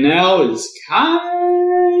 And now is kind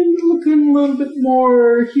of looking a little bit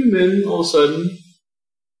more human all of a sudden.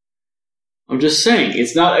 I'm just saying,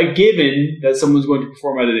 it's not a given that someone's going to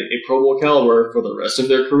perform at a Pro Bowl caliber for the rest of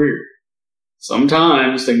their career.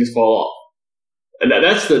 Sometimes things fall off. And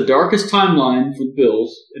that's the darkest timeline for the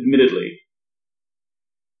Bills, admittedly.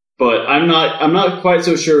 But I'm not quite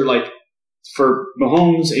so sure, for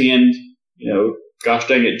Mahomes and, gosh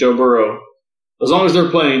dang it, Joe Burrow, as long as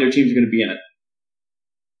they're playing, their team's going to be in it.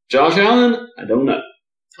 Josh Allen, I don't know.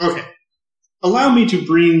 Okay. Allow me to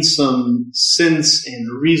bring some sense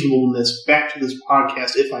and reasonableness back to this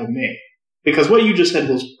podcast, if I may. Because what you just said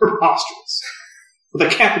was preposterous. With a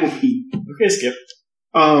capital P. Okay, Skip.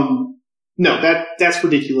 No, that's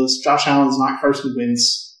ridiculous. Josh Allen's not Carson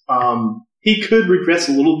Wentz. He could regress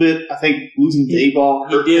a little bit. I think losing Dayball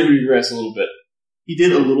hurt He did him. regress a little bit. He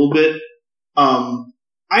did a little bit. I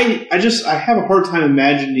have a hard time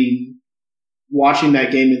imagining watching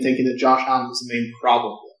that game and thinking that Josh Allen was the main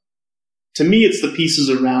problem. To me, it's the pieces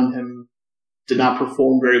around him did not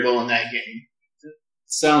perform very well in that game.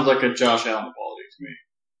 Sounds like a Josh Allen apology to me.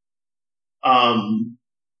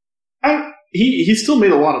 He still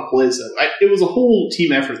made a lot of plays though. It was a whole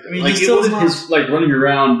team effort. Though. I mean, he still did his running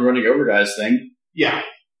around, running over guys thing. Yeah,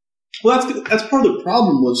 Well, that's part of the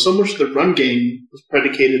problem. Was so much of the run game was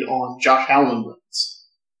predicated on Josh Allen runs,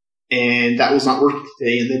 and that was not working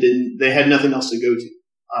today. And they had nothing else to go to.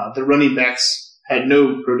 The running backs had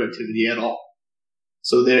no productivity at all,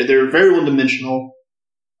 so they're very one dimensional.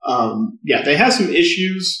 They have some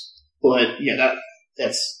issues, but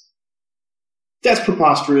that's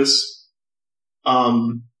preposterous.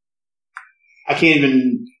 I can't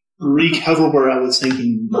even recover where I was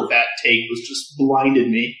thinking that take was just blinded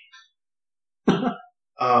me.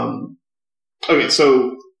 Okay,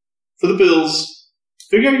 so for the Bills,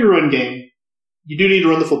 figure out your run game. You do need to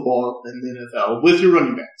run the football in the NFL with your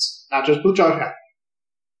running backs, not just with Josh Allen.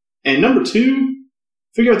 And number 2,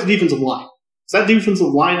 figure out the defensive line. So that defensive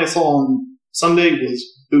line I saw on Sunday was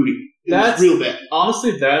booty. It was real bad.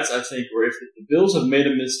 Honestly, I think, where if the Bills have made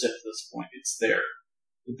a misstep at this point, it's there.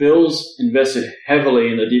 The Bills invested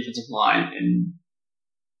heavily in the defensive line, and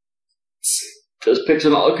those picks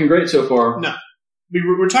are not looking great so far. No. We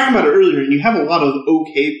were talking about it earlier, and you have a lot of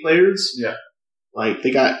okay players. Yeah. Like,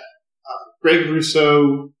 they got Greg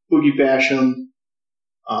Rousseau, Boogie Basham,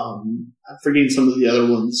 I'm forgetting some of the other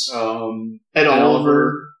ones. Ed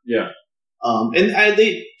Oliver. Yeah. And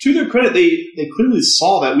they, to their credit, they clearly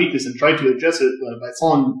saw that weakness and tried to address it by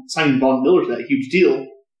signing Von Miller to that huge deal.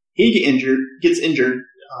 He gets injured.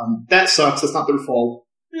 That sucks. That's not their fault.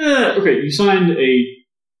 Yeah, okay. You signed a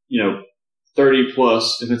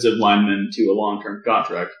 30-plus defensive lineman to a long-term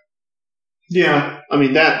contract. Yeah, I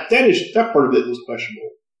mean that part of it was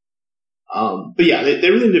questionable. But yeah, they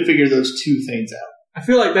really need to figure those two things out. I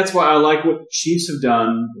feel like that's why I like what the Chiefs have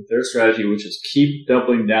done with their strategy, which is keep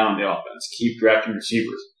doubling down on the offense, keep drafting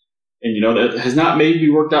receivers. And, that has not maybe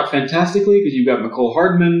worked out fantastically because you've got McCole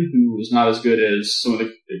Hardman, who is not as good as some of the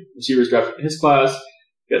receivers drafted in his class.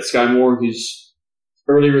 You've got Sky Moore, whose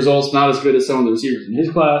early results not as good as some of the receivers in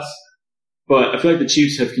his class. But I feel like the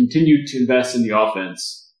Chiefs have continued to invest in the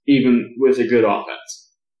offense, even with a good offense.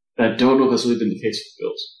 And I don't know if that's really been the case with the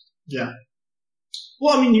Bills. Yeah.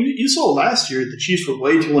 Well, I mean, you saw last year the Chiefs were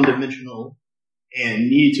way too one-dimensional and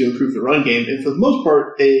needed to improve the run game. And for the most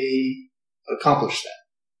part, they accomplished that.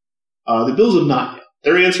 The Bills have not yet.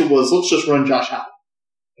 Their answer was, let's just run Josh Allen.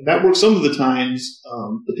 And that works some of the times,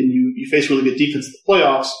 but then you face really good defense in the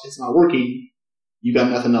playoffs. It's not working. You got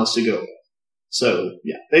nothing else to go with. So,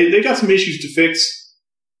 yeah, they got some issues to fix.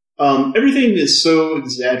 Everything is so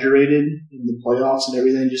exaggerated in the playoffs and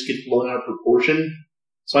everything just gets blown out of proportion.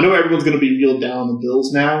 So I know everyone's going to be reeled down on the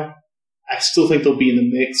Bills now. I still think they'll be in the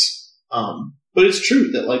mix. But it's true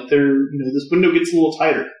that this window gets a little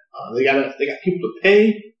tighter. They got people to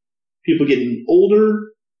pay, people getting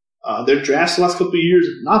older. Their drafts the last couple of years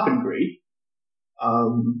have not been great.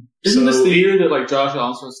 Isn't this the year that Josh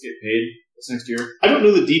Allen's supposed to get paid this next year? I don't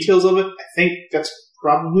know the details of it. I think that's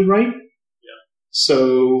probably right. Yeah.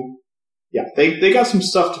 So yeah, they got some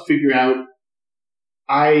stuff to figure out.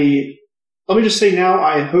 Let me just say now,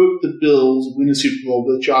 I hope the Bills win the Super Bowl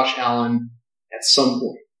with Josh Allen at some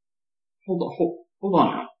point. Hold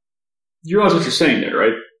on now. You realize what you're saying there,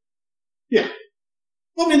 right? Yeah.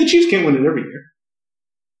 Well, I mean, the Chiefs can't win it every year.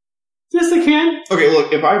 Yes, they can. Okay,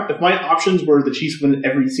 look, if my options were the Chiefs win it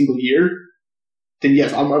every single year, then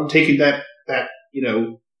yes, I'm taking that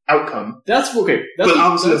outcome. That's okay. But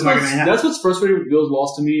obviously that's not going to happen. That's what's frustrating with Bills'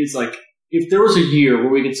 loss to me is if there was a year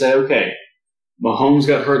where we could say, okay, Mahomes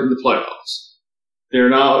got hurt in the playoffs. They're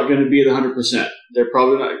not going to be at 100%. They're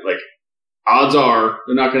probably not, odds are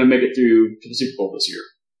they're not going to make it through to the Super Bowl this year.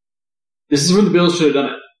 This is when the Bills should have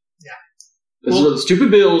done it. Yeah. This is where the stupid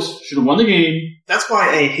Bills should have won the game. That's why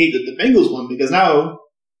I hate that the Bengals won, because now,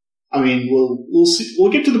 I mean, we'll see.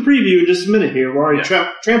 We'll get to the preview in just a minute here. We're already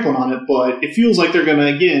trampling on it, but it feels like they're going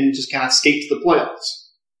to, again, just kind of skate to the playoffs.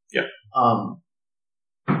 Yeah.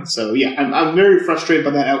 So, yeah, I'm very frustrated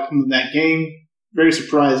by that outcome of that game. Very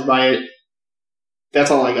surprised by it.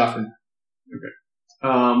 That's all I got for now. Okay.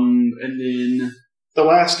 And then the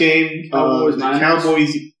last game, the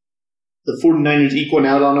 49ers equaling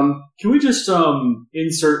out on them. Can we just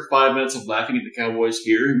insert 5 minutes of laughing at the Cowboys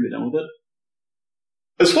here and be done with it?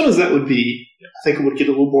 As fun as that would be, I think it would get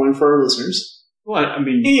a little boring for our listeners. Well, I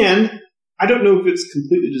mean... And I don't know if it's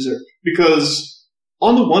completely deserved. Because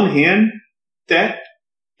on the one hand, that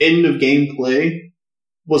end of game play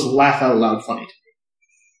was laugh out loud funny to me.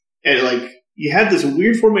 And you had this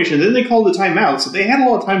weird formation, and then they called the timeout, so they had a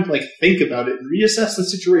lot of time to think about it and reassess the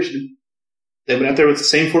situation. They went out there with the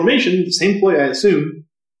same formation, the same play, I assume.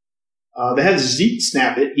 They had Zeke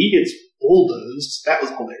snap it. He gets bulldozed. That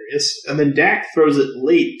was hilarious. And then Dak throws it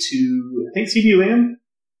late to, I think, CeeDee Lamb,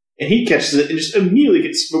 and he catches it and just immediately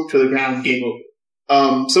gets smoked to the ground. Game over.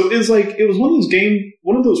 So it was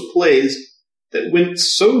one of those plays that went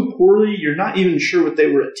so poorly, you're not even sure what they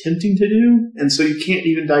were attempting to do, and so you can't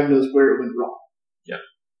even diagnose where it went wrong. Yeah.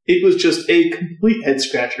 It was just a complete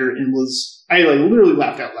head-scratcher, and I literally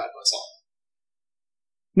laughed out loud myself.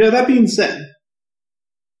 Now, that being said,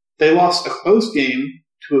 they lost a close game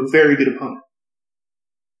to a very good opponent.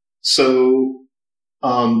 So,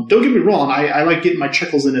 don't get me wrong, I like getting my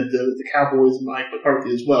chuckles in at the Cowboys and Mike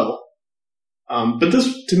McCarthy as well. But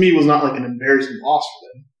this, to me, was not like an embarrassing loss for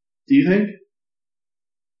them. Do you think?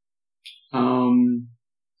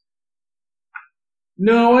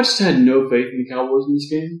 No, I just had no faith in the Cowboys in this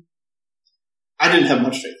game. I didn't have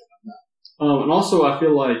much faith in them, no. And also, I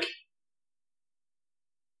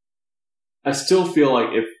still feel like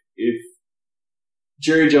if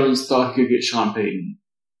Jerry Jones thought he could get Sean Payton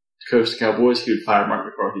to coach the Cowboys, he would fire Mike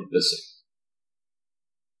McCarthy this season.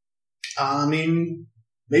 I mean,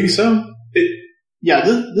 maybe so.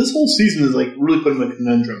 This whole season is like really put him in a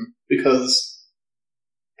conundrum because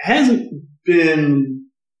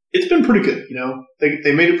it's been pretty good, you know.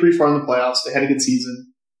 They made it pretty far in the playoffs. They had a good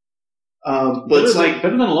season. But it's like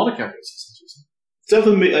better than a lot of Cowboys seasons. It's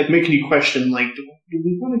definitely like making you question, like, do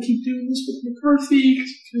we want to keep doing this with McCarthy?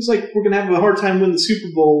 Because it feels like we're going to have a hard time winning the Super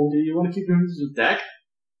Bowl. Do you want to keep doing this with Dak?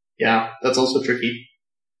 Yeah, that's also tricky.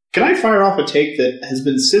 Can I fire off a take that has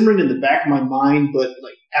been simmering in the back of my mind, but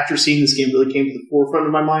like after seeing this game really came to the forefront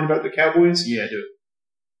of my mind about the Cowboys? Yeah, do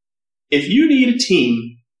it. If you need a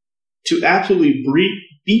team to absolutely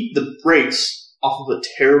beat the brakes off of a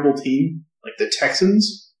terrible team like the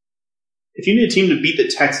Texans, if you need a team to beat the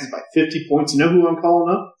Texans by 50 points, you know who I'm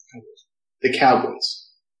calling up? The Cowboys.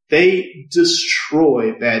 They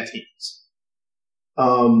destroy bad teams.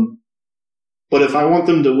 But if I want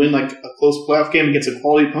them to win like a close playoff game against a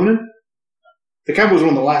quality opponent, the Cowboys are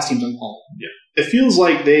one of the last teams I'm calling. Yeah. It feels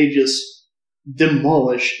like they just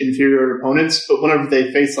demolish inferior opponents, but whenever they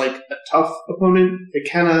face like a tough opponent, it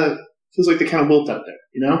feels like they kind of wilt out there,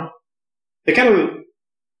 you know? They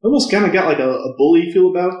almost got like a bully feel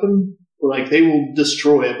about them, where like they will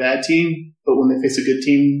destroy a bad team, but when they face a good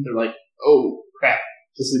team, they're like, oh crap,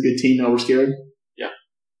 this is a good team, now we're scared. Yeah.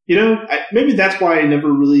 You know, maybe that's why I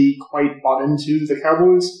never really quite bought into the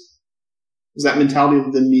Cowboys. Was that mentality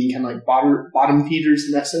of them being kind of like bottom feeders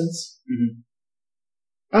in that sense? Mm-hmm.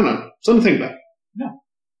 I don't know. Something to think about.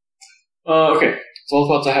 No. Okay. That's all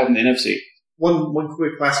the thoughts I have in the NFC. One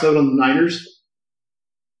quick last note on the Niners.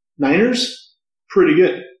 Niners, pretty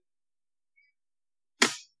good.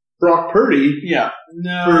 Brock Purdy. Yeah.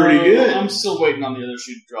 No. Pretty good. I'm still waiting on the other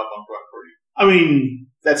shoe to drop on Brock Purdy. I mean,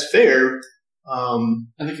 that's fair. I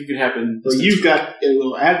think it could happen. But you've got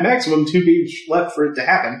at maximum 2 games left for it to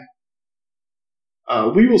happen.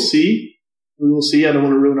 We will see. I don't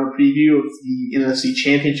want to ruin our preview of the NFC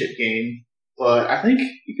Championship game, but I think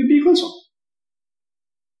it could be a close one.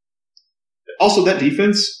 Also, that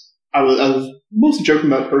defense, I was mostly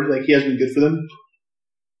joking about Purdy, like he has been good for them.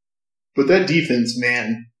 But that defense,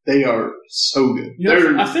 man, they are so good. You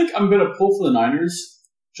know, I think I'm going to pull for the Niners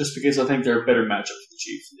just because I think they're a better matchup for the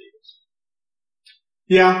Chiefs and the Eagles.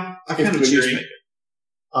 Yeah, I kind of agree.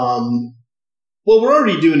 Well, we're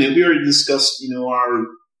already doing it. We already discussed,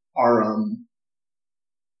 our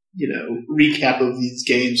recap of these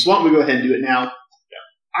games. So why don't we go ahead and do it now? Yeah.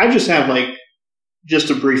 I just have just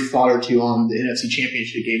a brief thought or two on the NFC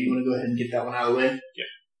Championship game. You want to go ahead and get that one out of the way? Yeah.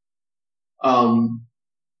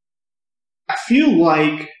 I feel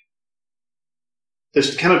like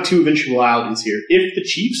there's kind of two eventualities here. If the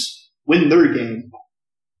Chiefs win their game,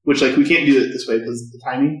 which we can't do it this way because of the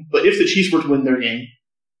timing, but if the Chiefs were to win their game,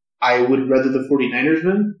 I would rather the 49ers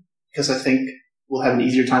win because I think we'll have an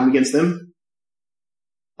easier time against them.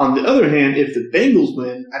 On the other hand, if the Bengals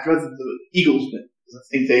win, I'd rather the Eagles win because I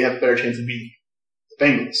think they have a better chance of beating the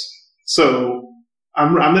Bengals. So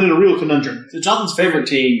I'm in a real conundrum. So Jonathan's favorite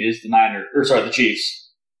team is the Chiefs.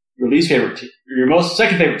 Your least favorite team,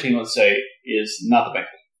 second favorite team, let's say, is not the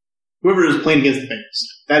Bengals. Whoever is playing against the Bengals.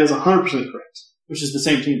 That is 100% correct. Which is the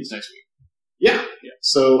same team as next week. Yeah.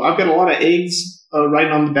 So I've got a lot of eggs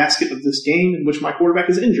riding on the basket of this game in which my quarterback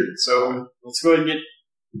is injured. So let's go ahead and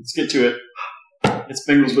let's get to it. It's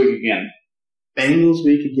Bengals week again. Bengals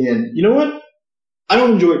week again. You know what? I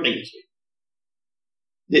don't enjoy Bengals week.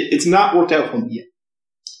 It's not worked out for me yet.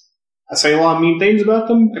 I say a lot of mean things about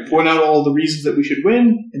them. I point out all the reasons that we should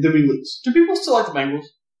win, and then we lose. Do people still like the Bengals?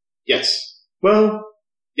 Yes. Well,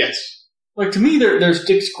 yes. To me, their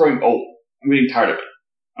sticks growing old. I'm getting tired of it.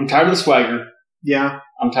 I'm tired of the swagger. Yeah.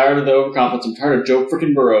 I'm tired of the overconfidence. I'm tired of Joe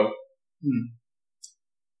freaking Burrow.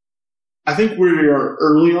 I think we are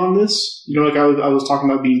early on this. I was talking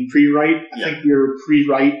about being pre-right. I think we are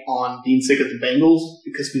pre-right on being sick of the Bengals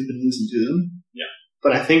because we've been losing to them. Yeah.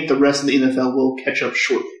 but I think the rest of the NFL will catch up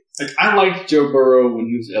shortly. Like, I liked Joe Burrow when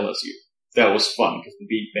he was at LSU. That was fun because we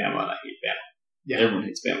beat Bama, and I hate Bama. Yeah. Everyone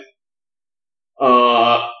hates Bama.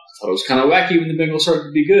 I thought it was kind of wacky when the Bengals started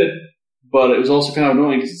to be good, but it was also kind of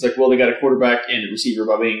annoying because it's like, well, they got a quarterback and a receiver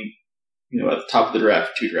by being, at the top of the draft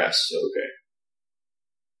for 2 drafts, so okay.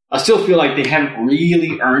 I still feel like they haven't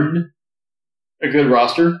really earned a good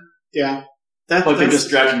roster. Yeah. They just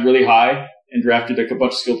drafted really high and drafted a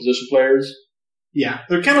bunch of skill position players. Yeah.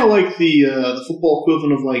 They're kind of like the football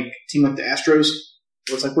equivalent of like a team like the Astros,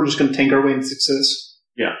 where it's like we're just going to tank our way into success.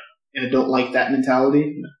 Yeah. And I don't like that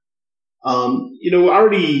mentality. I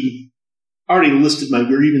already listed my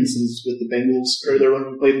grievances with the Bengals earlier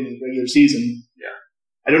when we played them in the regular season. Yeah.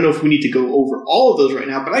 I don't know if we need to go over all of those right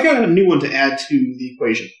now, but I got a new one to add to the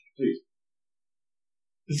equation. Please.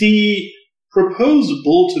 The proposed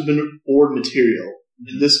bulletin board material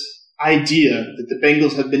and this idea that the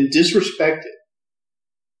Bengals have been disrespected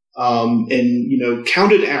and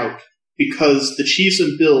counted out because the Chiefs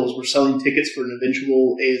and Bills were selling tickets for an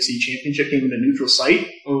eventual AFC Championship game in a neutral site.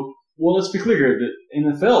 Oh, well, let's be clear here. The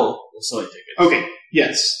NFL was selling tickets. Okay,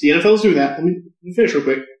 yes, the NFL is doing that. Let me finish real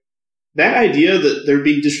quick. That idea that they're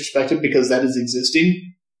being disrespected because that is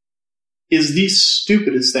existing is the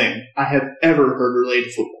stupidest thing I have ever heard related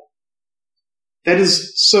to football. That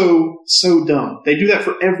is so dumb. They do that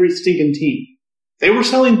for every stinking team. They were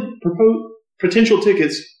selling potential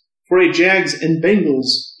tickets for a Jags and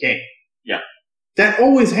Bengals game. Yeah. That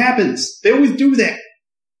always happens. They always do that.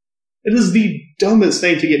 It is the dumbest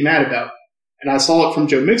thing to get mad about. And I saw it from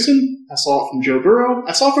Joe Mixon. I saw it from Joe Burrow.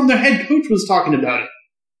 I saw it from their head coach was talking about it.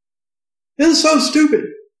 This is so stupid.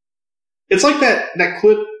 It's like that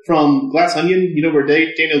clip from Glass Onion, where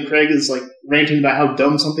Daniel Craig is like ranting about how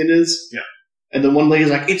dumb something is. Yeah. And then one lady's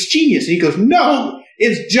like, it's genius. And he goes, no,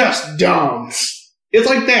 it's just dumb. It's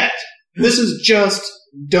like that. This is just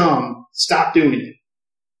dumb. Stop doing it.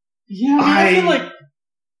 Yeah, I feel like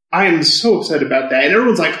I am so upset about that. And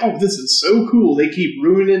everyone's like, oh, this is so cool. They keep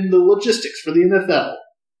ruining the logistics for the NFL.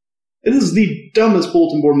 It is the dumbest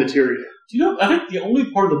bulletin board material. I think the only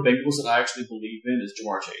part of the Bengals that I actually believe in is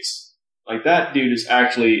Ja'Marr Chase. Like, that dude is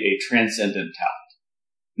actually a transcendent talent.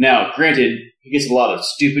 Now, granted, he gets a lot of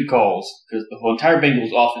stupid calls, because the whole entire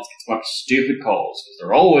Bengals offense gets a bunch of stupid calls, because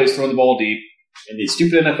they're always throwing the ball deep, and the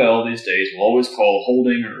stupid NFL these days will always call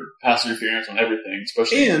holding or pass interference on everything,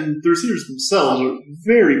 especially... And the receivers themselves are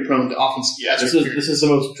very prone to offensive interference. This is the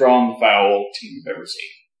most drawn foul team we've ever seen.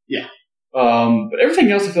 Yeah. But everything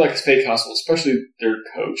else I feel like is fake hustle, especially their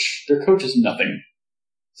coach. Their coach is nothing.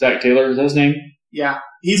 Zach Taylor, is that his name? Yeah.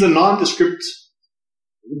 He's a nondescript,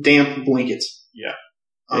 damp blanket. Yeah.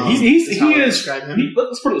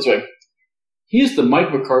 Let's put it this way. He is the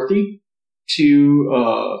Mike McCarthy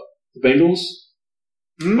to the Bengals.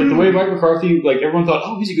 Like, the way Mike McCarthy, everyone thought,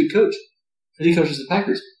 oh, he's a good coach. Because he coaches the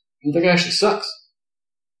Packers. And the guy actually sucks.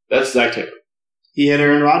 That's Zach Taylor. He had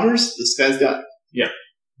Aaron Rodgers. This guy's got... Yeah.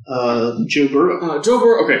 Joe Burrow. Joe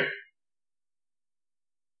Burrow, okay.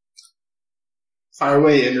 Fire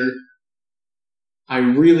away, Ender. I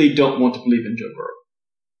really don't want to believe in Joe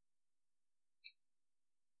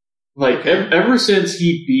Burrow. Ever since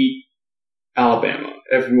he beat Alabama,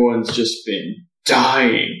 everyone's just been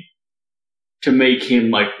dying to make him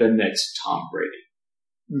the next Tom Brady.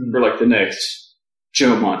 Or the next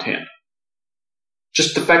Joe Montana.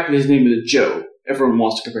 Just the fact that his name is Joe, everyone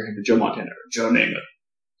wants to compare him to Joe Montana or Joe Namath.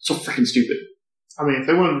 So freaking stupid. I mean, if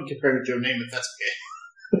they want to compare him to Joe Namath, that's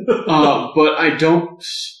okay. But I don't...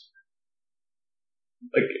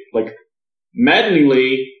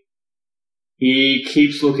 maddeningly, he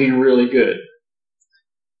keeps looking really good.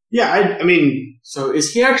 Yeah, I mean... So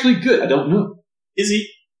is he actually good? I don't know. Is he?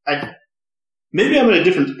 Maybe I'm at a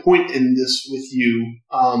different point in this with you.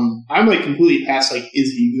 I'm completely past is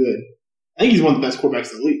he good? I think he's one of the best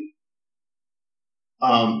quarterbacks in the league.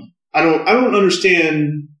 I don't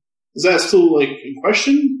understand. Is that still in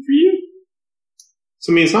question for you?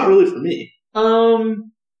 So I mean, it's not really for me. I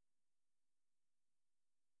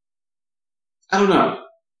don't know.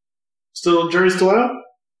 Jury's still out?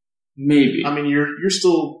 Maybe. I mean, you're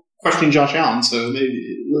still questioning Josh Allen, so maybe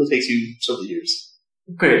it really takes you several years.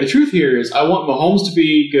 Okay, the truth here is I want Mahomes to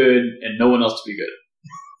be good and no one else to be good.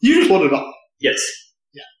 You just want it all. Yes.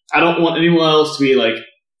 Yeah. I don't want anyone else to be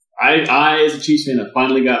I, as a Chiefs fan, have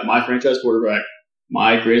finally got my franchise quarterback,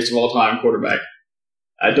 my greatest of all time quarterback.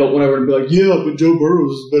 I don't want everyone to be yeah, but Joe Burrow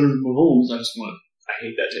is better than Mahomes. I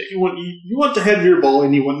hate that take. You want the head of your ball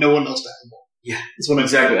and you want no one else to have the ball. Yeah. That's what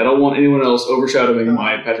exactly. I don't want anyone else overshadowing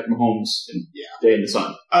my Patrick Mahomes day in the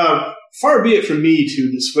sun. Far be it from me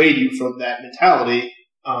to dissuade you from that mentality.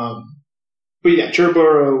 But yeah, Joe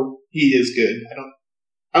Burrow, he is good.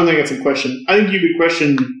 I don't think that's a question. I think you could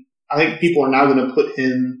question. I think people are now going to put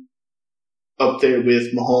him up there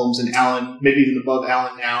with Mahomes and Allen, maybe even above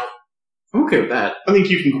Allen now. I'm okay with that. I think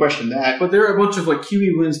you can question that. But there are a bunch of like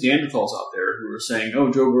QB wins Neanderthals out there who are saying, "Oh,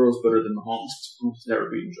 Joe Burrow's better than Mahomes. Mahomes never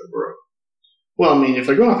beaten Joe Burrow." Well, I mean, if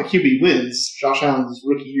they're going off the QB wins, Josh Allen's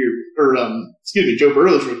rookie year, or Joe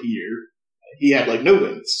Burrow's rookie year, he had like no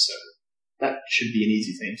wins, so that should be an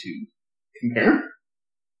easy thing to compare.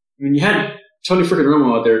 I mean, you had Tony freaking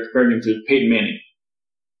Romo out there comparing him to Peyton Manning.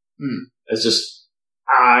 That's just,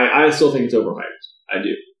 I still think it's overhyped. I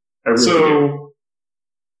do. I really do.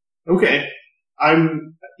 Okay.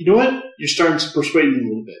 You know what? You're starting to persuade me a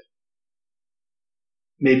little bit.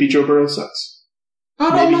 Maybe Joe Burrow sucks.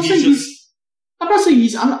 I'm not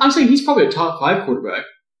saying he's probably a top 5 quarterback.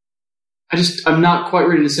 I'm not quite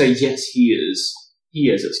ready to say, yes, he is. He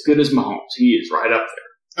is as good as Mahomes. He is right up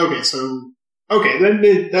there.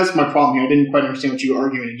 Okay, that's my problem here. I didn't quite understand what you were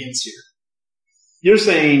arguing against here. You're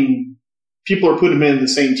saying people are putting him in the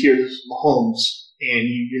same tier as Mahomes, and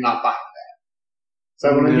you're not buying that. Is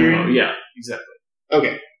that what I'm hearing? Yeah, exactly.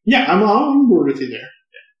 Okay. Yeah, I'm on board with you there.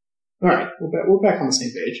 Yeah. All right, we're back on the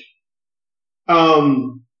same page. I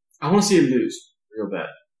want to see him lose real bad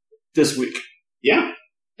this week. Yeah.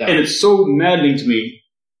 And it's so maddening to me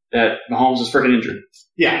that Mahomes is freaking injured.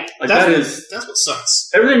 Yeah. Like that's what sucks.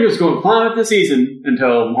 Everything was going fine with the season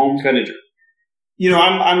until Mahomes got injured. You know,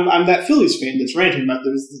 I'm that Phillies fan that's ranting about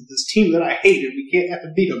this team that I hate and we can't have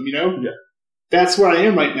to beat them, you know? Yeah. That's where I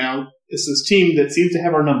am right now. It's this team that seems to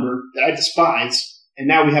have our number that I despise, and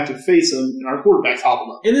now we have to face them and our quarterback's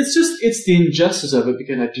hobbled up. And it's the injustice of it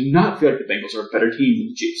because I do not feel like the Bengals are a better team than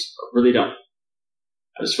the Chiefs. I really don't.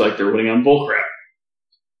 I just feel like they're winning on bullcrap.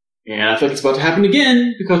 And I feel like it's about to happen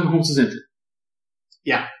again because Mahomes is injured.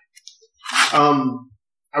 Yeah.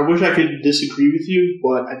 I wish I could disagree with you,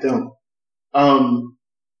 but I don't.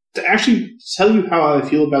 To actually tell you how I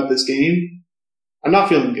feel about this game, I'm not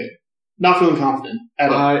feeling good. Not feeling confident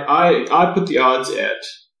at all. I put the odds at...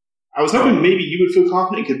 I was hoping maybe you would feel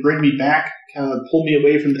confident, could bring me back, kind of pull me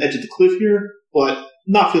away from the edge of the cliff here, but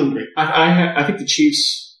not feeling great. I think the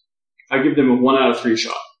Chiefs, I give them a 1 out of 3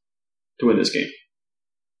 shot to win this game.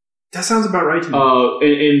 That sounds about right to me.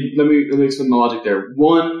 And let me explain the logic there.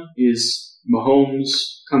 One is Mahomes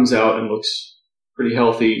comes out and looks pretty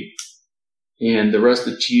healthy, and the rest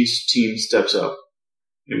of the Chiefs team steps up.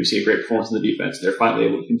 And we see a great performance in the defense. They're finally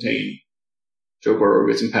able to contain Joe Burrow,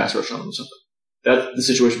 get some pass rush on him or something. That's the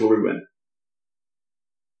situation where we win.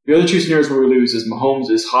 The other 2 scenarios where we lose is Mahomes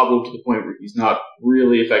is hobbled to the point where he's not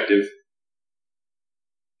really effective.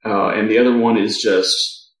 And the other one is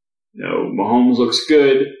just, Mahomes looks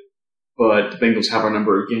good, but the Bengals have our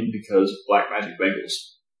number again because of Black Magic Bengals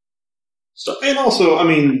stuff. And also, I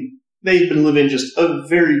mean, they've been living just a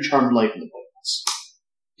very charmed life in the playoffs.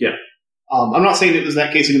 Yeah. I'm not saying it was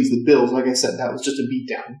that case against the Bills. Like I said, that was just a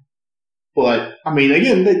beatdown. But, I mean,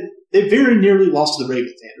 again, they very nearly lost to the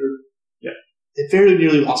Ravens, Andrew. Yeah. They very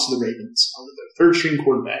nearly lost to the Ravens on their third-string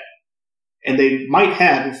quarterback. And they might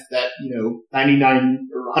have if that, 99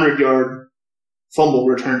 or 100-yard fumble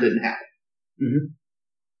return didn't happen. Mm-hmm.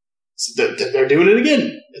 So they're doing it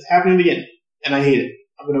again. It's happening again. And I hate it.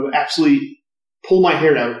 I'm going to absolutely pull my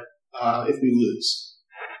hair out if we lose.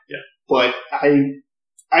 Yeah. But I'm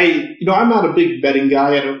not a big betting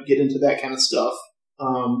guy. I don't get into that kind of stuff.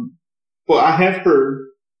 But I have heard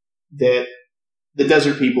that the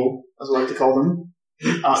desert people, as I like to call them,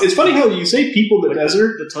 it's funny how you say people of the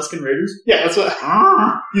desert. The Tuscan Raiders? Yeah, that's what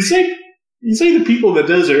you say. You say the people of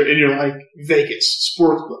the desert, and you're like Vegas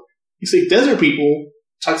sportsbook. You say desert people,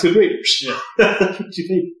 Tuscan Raiders. Yeah, that's what you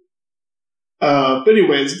think. But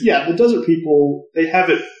anyways, yeah, the desert people, they have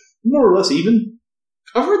it more or less even.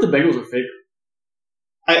 I've heard the Bengals are favored.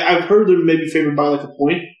 I've heard they're maybe favored by like a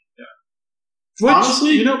point. Yeah. Which,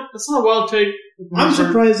 honestly, that's not a wild take. I'm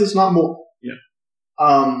surprised it's not more. Yeah.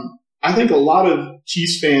 I think a lot of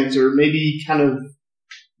Chiefs fans are maybe kind of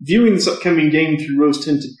viewing this upcoming game through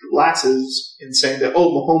rose-tinted glasses and saying that,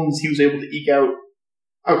 Mahomes, he was able to eke out.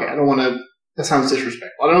 Okay, I don't want to. That sounds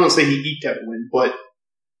disrespectful. I don't want to say he eked out a win, but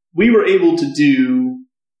we were able to do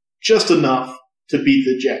just enough to beat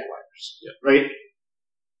the Jaguars, right?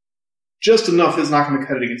 Just enough is not going to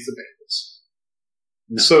cut it against the Bengals.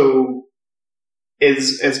 No. So,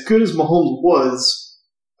 as good as Mahomes was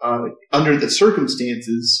under the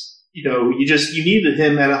circumstances, you needed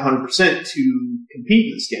him at 100% to compete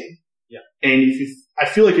in this game. Yeah. And I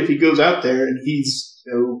feel like if he goes out there and he's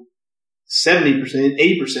 70%,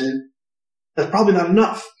 80%, that's probably not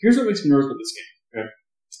enough. Here's what makes me nervous about this game. Okay.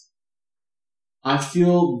 I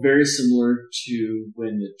feel very similar to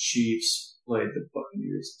when the Chiefs played the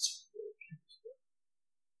Buccaneers.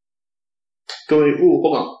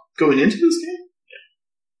 Going into this game?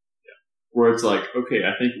 Where it's like, okay,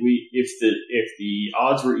 I think if the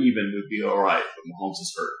odds were even, we'd be alright, but Mahomes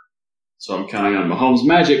is hurt. So I'm counting on Mahomes'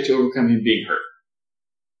 magic to overcome him being hurt.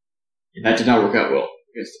 And that did not work out well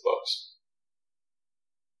against the Bucs.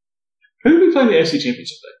 Who did we play in the AFC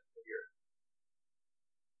Championship that year?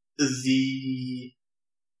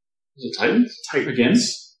 Was it Titans? Again?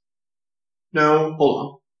 No, hold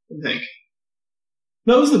on. Let me think.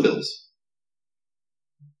 No, it was the Bills.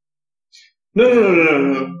 No.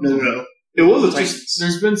 It was the Titans.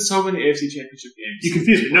 There's been so many AFC Championship games. You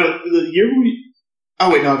confused me. No, the year we...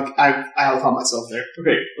 Oh, wait, no, I found myself there.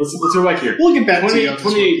 Okay, let's go back here. We'll get back to 2018,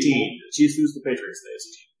 the Chiefs lose the Patriots in the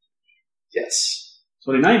AFC Championship. Yes.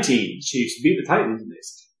 2019, the Chiefs beat the Titans in the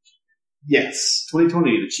AFC Championship. Yes.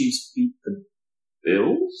 2020, the Chiefs beat the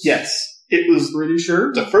Bills? Yes. It was pretty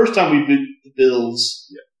sure the first time we beat the Bills.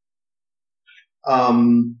 Yeah.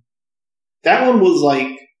 That one was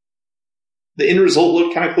like the end result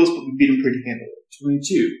looked kind of close, but we beat them pretty handily.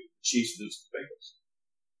 22, Chiefs lose to the Bengals.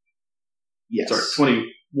 Yes. Sorry,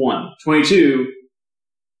 21. 22,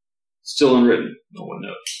 still unwritten. No one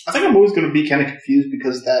knows. I think I'm always going to be kind of confused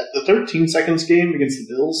because the 13 seconds game against the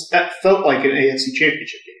Bills, that felt like an AFC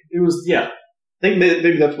Championship game. It was, yeah. I think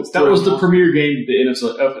maybe that's what's that was the premier game of the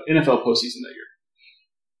NFL postseason that year.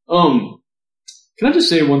 Can I just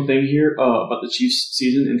say one thing here about the Chiefs'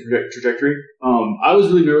 season and trajectory? I was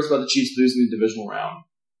really nervous about the Chiefs losing the divisional round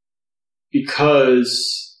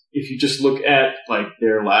because if you just look at like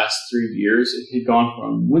their last 3 years, it had gone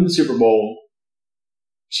from win the Super Bowl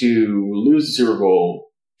to lose the Super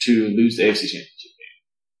Bowl to lose the AFC Championship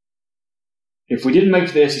game. If we didn't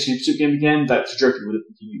make the AFC Championship game again, that trajectory would have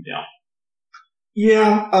continued down.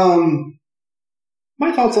 Yeah,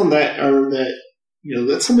 my thoughts on that are that,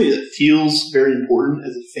 that's something that feels very important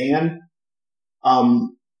as a fan. I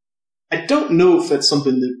don't know if that's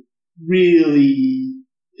something that really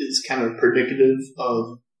is kind of predicative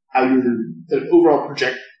of how the overall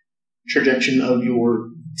projection of your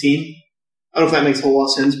team. I don't know if that makes a whole lot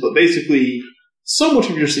of sense, but basically, so much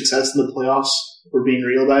of your success in the playoffs, if we're being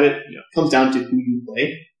real about it, comes down to who you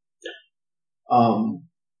play. Yeah.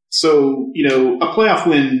 So, a playoff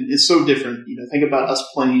win is so different. Think about us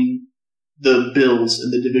playing the Bills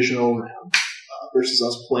in the divisional round versus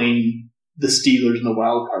us playing the Steelers in the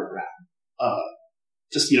wild card round.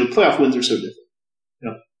 Playoff wins are so different.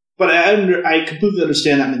 But I completely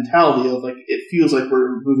understand that mentality of like it feels like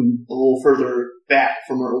we're moving a little further back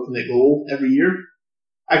from our ultimate goal every year.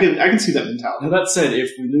 I can see that mentality. Now that said,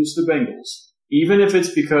 if we lose the Bengals, even if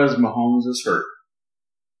it's because Mahomes is hurt,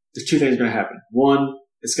 there's two things going to happen. One,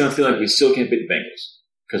 it's going to feel like we still can't beat the Bengals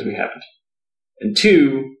because we haven't. And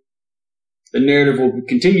two, the narrative will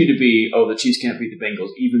continue to be, the Chiefs can't beat the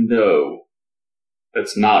Bengals, even though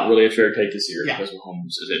that's not really a fair take this year because Mahomes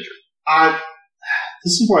is injured.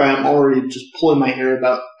 This is why I'm already just pulling my hair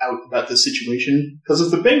out about this situation. Because if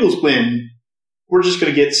the Bengals win, we're just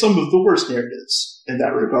going to get some of the worst narratives in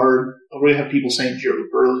that regard. We're going to have people saying Jared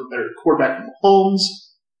Burrow is a better quarterback than Mahomes.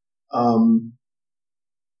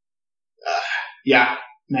 Yeah,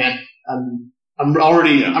 man. I'm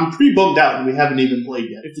pretty bummed out and we haven't even played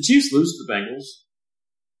yet. If the Chiefs lose to the Bengals,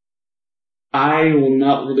 I will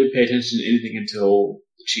not really pay attention to anything until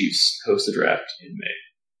the Chiefs host the draft in May.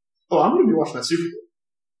 Oh, I'm going to be watching that Super Bowl.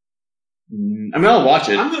 I mean, I'll watch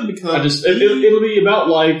it. I'm going to become it'll be about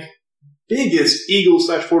like biggest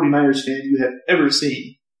Eagles/49ers fan you have ever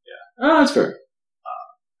seen. Yeah. Oh, that's fair.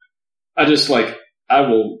 I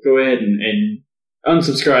will go ahead and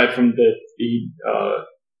unsubscribe from the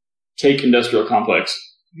Cake Industrial Complex.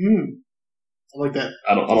 I like that.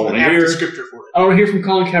 I don't want to hear descriptor for it. I don't want to hear from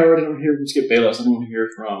Colin Cowherd. I don't want to hear from Skip Bayless. I don't want to hear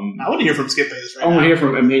from. I want to hear from Skip Bayless right now. I want to hear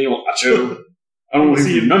from Emmanuel Acho. I don't want to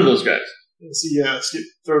hear from none of those guys. See, Skip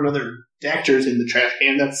throw another Dak jersey in the trash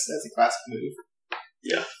can. That's a classic move.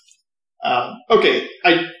 Yeah. Okay,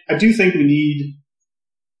 I do think we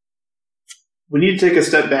need to take a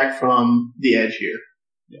step back from the edge here.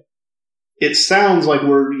 Yeah. It sounds like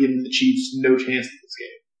we're giving the Chiefs no chance in this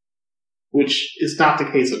game, which is not the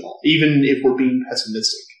case at all, even if we're being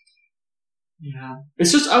pessimistic. Yeah.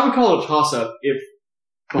 It's just, I would call it a toss-up if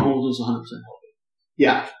Mahomes was 100% healthy.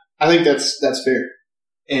 Yeah, I think that's fair.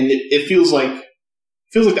 And it feels like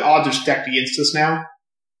the odds are stacked against us now.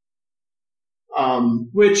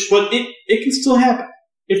 But it can still happen.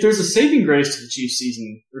 If there's a saving grace to the Chiefs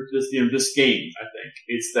season, or this game, I think,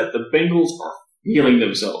 it's that the Bengals are feeling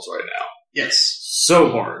themselves right now. Yes.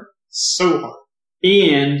 So hard.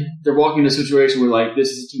 And they're walking into a situation where, like, this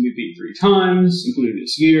is a team we beat 3 times, including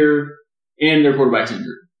this year, and their quarterback's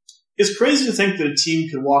injured. It's crazy to think that a team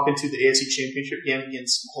could walk into the AFC Championship game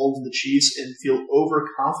against Mahomes and the Chiefs and feel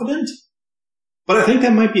overconfident, but I think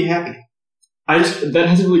that might be happening. That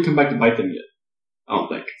hasn't really come back to bite them yet. I don't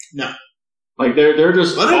think. No. Like they're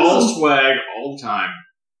just all swag all the time,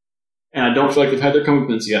 and I don't feel like they've had their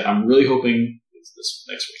comeuppance yet. I'm really hoping it's this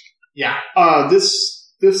next week. Yeah.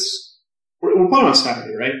 We're playing on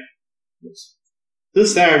Saturday, right? Yes.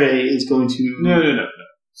 This Saturday is going to... No.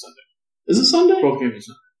 Sunday. Is it Sunday? Both games are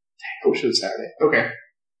Sunday. I wish it was Saturday. Okay.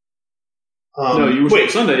 No, you wish it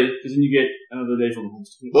was Sunday, because then you get another day from home.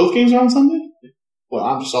 Both games are on Sunday? Yeah. Well,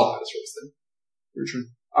 I'm just all out of sorts then. For sure.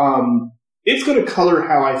 It's going to color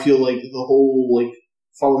how I feel like the whole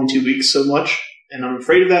following 2 weeks so much, and I'm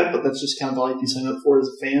afraid of that, but that's just kind of all I can sign up for as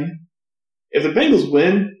a fan. If the Bengals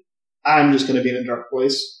win, I'm just going to be in a dark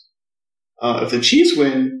place. If the Chiefs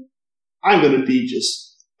win, I'm going to be just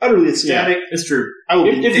utterly ecstatic. Yeah, it's true. I will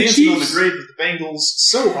be dancing on the grave with the Bengals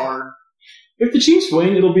so hard. If the Chiefs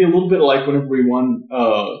win, it'll be a little bit like whenever we won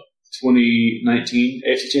 2019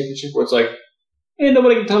 AFC Championship, where it's like, hey,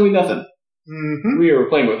 nobody can tell me nothing. Mm-hmm. We are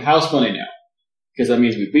playing with house money now. Because that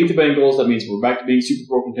means we beat the Bengals. That means we're back to being Super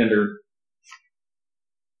Bowl contender.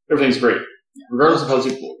 Everything's great. Regardless of how the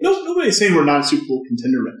Super Bowl goes. Nobody's saying we're not a Super Bowl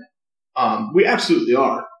contender right now. We absolutely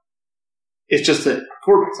are. It's just that our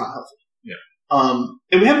quarterback's not healthy. Yeah.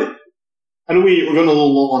 And we haven't... I know we're going a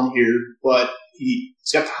little low on here, but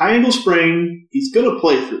he's got the high ankle sprain. He's going to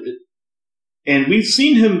play through it. And we've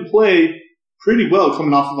seen him play pretty well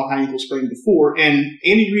coming off of a high ankle sprain before. And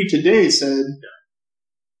Andy Reid today said...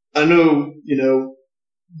 I know,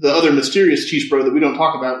 the other mysterious Chiefs bro that we don't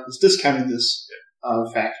talk about is discounting this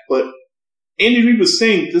fact, but Andy Reid was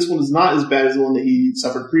saying this one is not as bad as the one that he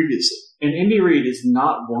suffered previously. And Andy Reid is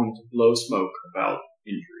not one to blow smoke about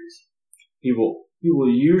injuries. He will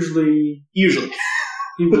usually He's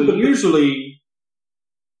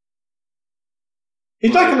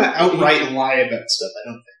not going to outright lie about stuff, I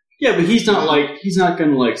don't think. Yeah, but he's not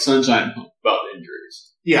going to sunshine pump about the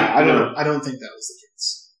injuries. Yeah, I don't think that was the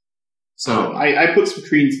case. So I put some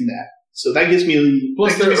credence in that. So that gives me...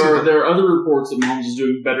 Plus, there are other reports that Mahomes is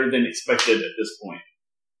doing better than expected at this point.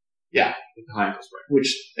 Yeah. With the high ankle sprain.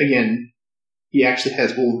 Which, again, he actually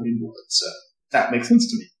has Wolverine blood, so that makes sense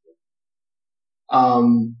to me.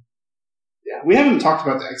 Yeah, we haven't talked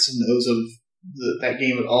about the X's and O's of that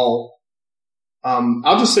game at all.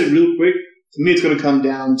 I'll just say real quick, to me it's going to come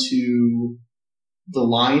down to the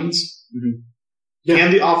lines. Mm-hmm. Yeah.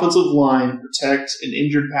 Can the offensive line protect an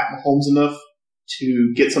injured Pat Mahomes enough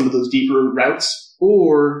to get some of those deeper routes?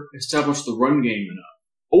 Or establish the run game enough.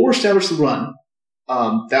 Or establish the run.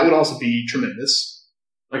 That would also be tremendous.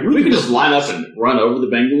 Like, if we could just line up and run over the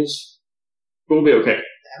Bengals, we'll be okay.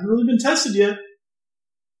 They haven't really been tested yet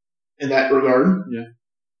in that regard. Yeah.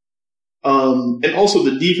 And also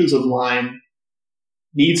the defensive line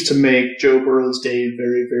needs to make Joe Burrow's day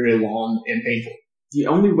very, very long and painful. The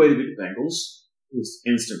only way to beat the Bengals is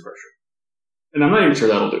instant pressure. And I'm not even sure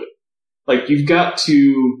that'll do it. Like, you've got to...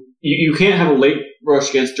 You can't have a late rush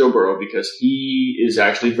against Joe Burrow because he is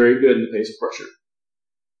actually very good in the face of pressure.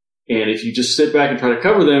 And if you just sit back and try to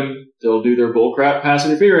cover them, they'll do their bullcrap pass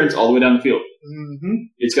interference all the way down the field. Mm-hmm.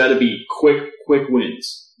 It's got to be quick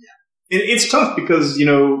wins. Yeah. And it's tough because,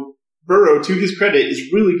 Burrow, to his credit,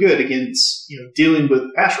 is really good against, dealing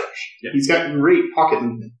with pass rush. Yeah. He's got great pocket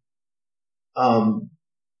movement. And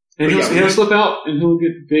he'll slip out and he'll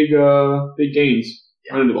get big gains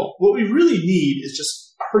running the ball. What we really need is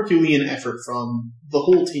just a Herculean effort from the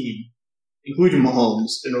whole team, including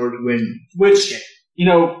Mahomes, in order to win. Which,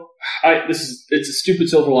 it's a stupid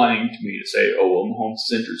silver lining to me to say, oh, well, Mahomes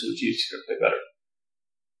is injured, so the Chiefs are going to play better.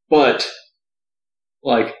 But,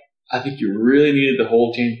 I think you really needed the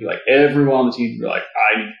whole team to be everyone on the team to be I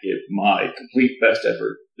need to give my complete best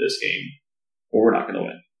effort this game, or we're not going to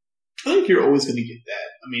win. I think you're always going to get that.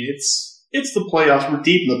 I mean, it's the playoffs. We're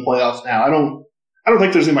deep in the playoffs now. I don't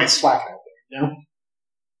think there's anybody slacking out there,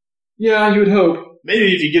 Yeah, you would hope.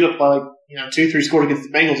 Maybe if you get up by 2-3 scores against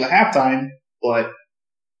the Bengals at halftime, but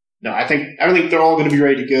no, I think they're all going to be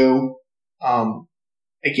ready to go.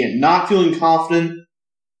 Again, not feeling confident.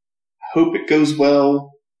 I hope it goes well.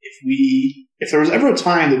 If there was ever a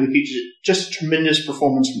time that we could get just a tremendous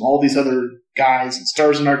performance from all these other guys and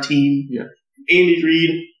stars in our team, Andy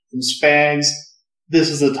Reid, from Spags, this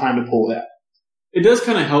is the time to pull it out. It does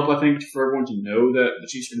kind of help, I think, for everyone to know that the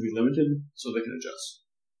Chiefs are going to be limited so they can adjust.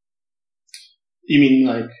 You mean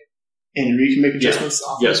Andy Reid can make adjustments?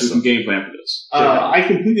 Yeah. Yes, we can game plan for this. I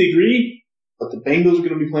completely agree, but the Bengals are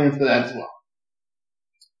going to be playing for that as well.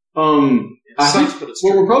 I think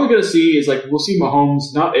what we're probably going to see is we'll see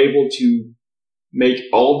Mahomes not able to make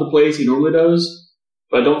all the plays he normally does,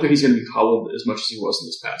 but I don't think he's going to be hobbled as much as he was in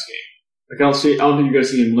this past game. Like I don't think you're going to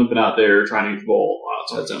see him limping out there trying to get the ball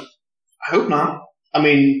outside zone. I hope not. I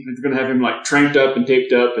mean, they're going to have him like tranked up and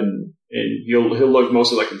taped up, and he'll look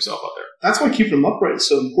mostly like himself out there. That's why keeping him upright is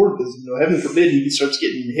so important, because heaven forbid he starts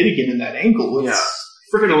getting hit again in that ankle. Yeah,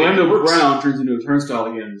 freaking Orlando Brown turns into a turnstile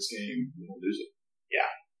again in this game. He'll lose it.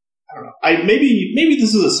 I don't know. Maybe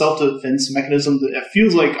this is a self-defense mechanism that it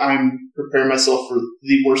feels like I'm preparing myself for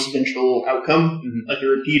the worst eventual outcome, like a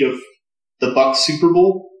repeat of the Bucs Super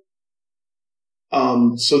Bowl.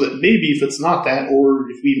 So that maybe if it's not that, or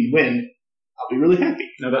if we even win, I'll be really happy.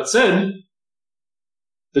 Now that said,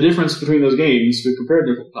 the difference between those games, we've compared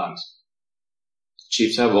different times. The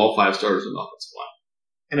Chiefs have all 5 starters on the offensive line.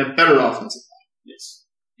 And a better offensive line.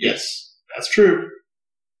 Yes. That's true.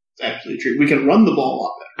 It's absolutely true. We can run the ball a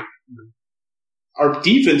lot better. Our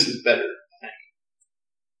defense is better, I think.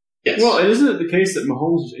 Yes. Well, isn't it the case that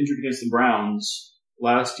Mahomes was injured against the Browns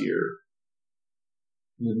last year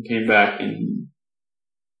and then came back and...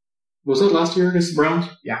 Was that last year against the Browns?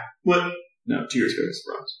 Yeah. What? No, 2 years ago against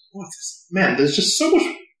the Browns. What is... Man, there's just so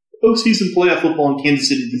much postseason playoff football in Kansas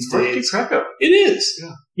City these days. Keep track of. It is.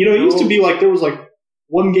 Yeah. It used to be like there was like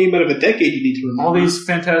one game out of a decade you need to remember. All these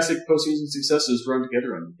fantastic postseason successes run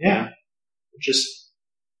together. Yeah. Just...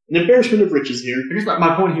 an embarrassment of riches here. I guess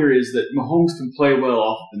my point here is that Mahomes can play well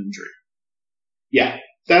off of an injury. Yeah,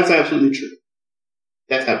 that's absolutely true.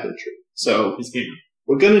 So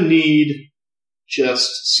we're going to need just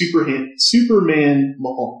Superman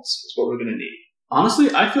Mahomes is what we're going to need.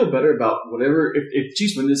 Honestly, I feel better about whatever. If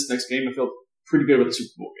Chiefs win this next game, I feel pretty good about the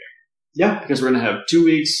Super Bowl game. Yeah. Because we're going to have 2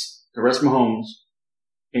 weeks to rest Mahomes,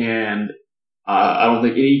 and I don't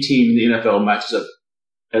think any team in the NFL matches up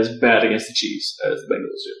as bad against the Chiefs as the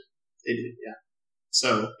Bengals do. They did, yeah.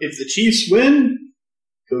 So, if the Chiefs win,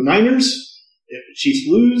 go Niners. If the Chiefs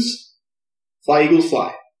lose, fly Eagles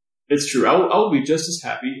fly. It's true. I'll be just as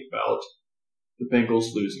happy about the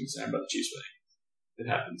Bengals losing as I am about the Chiefs winning. It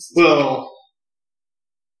happens. Well,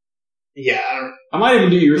 yeah. I might even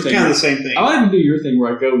do your thing. It's kind of the same thing. I might even do your thing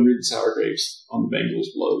where I go and read the sour grapes on the Bengals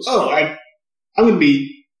blows. Oh, I'm going to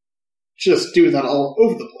be just doing that all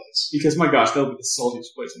over the place. Because, my gosh, that'll be the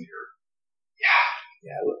saltiest place on the earth.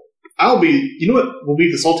 Yeah. I'll be, you know what will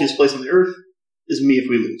be the saltiest place on the earth? Is me if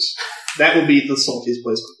we lose. That will be the saltiest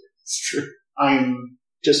place on the earth. It's true. I'm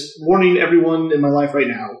just warning everyone in my life right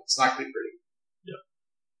now. It's not going to be pretty. Yeah.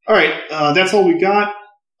 All right. That's all we got.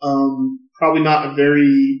 Probably not a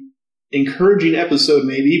very encouraging episode,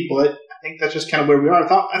 maybe, but I think that's just kind of where we are.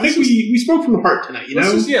 I think we spoke from the heart tonight,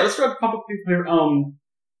 let's try to pop up here.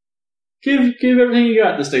 Give everything you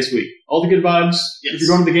got this next week. All the good vibes. Yes. If you're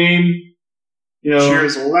going to the game, cheer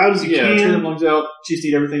as loud as you can. Cheer them lungs out. Chiefs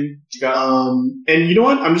need everything you got. And you know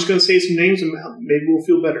what? I'm just going to say some names and maybe we'll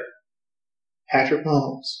feel better. Patrick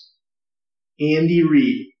Mahomes, Andy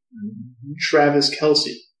Reid, Travis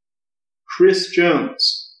Kelce, Chris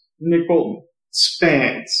Jones, Nick Bolton,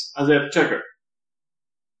 Spags, Isaiah Pacheco.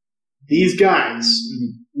 These guys,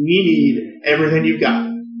 we need everything you've got.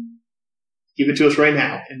 Give it to us right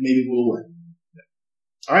now, and maybe we'll win.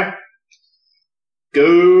 All right.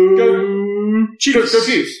 Go Chiefs. Go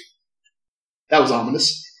Chiefs. That was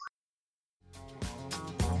ominous.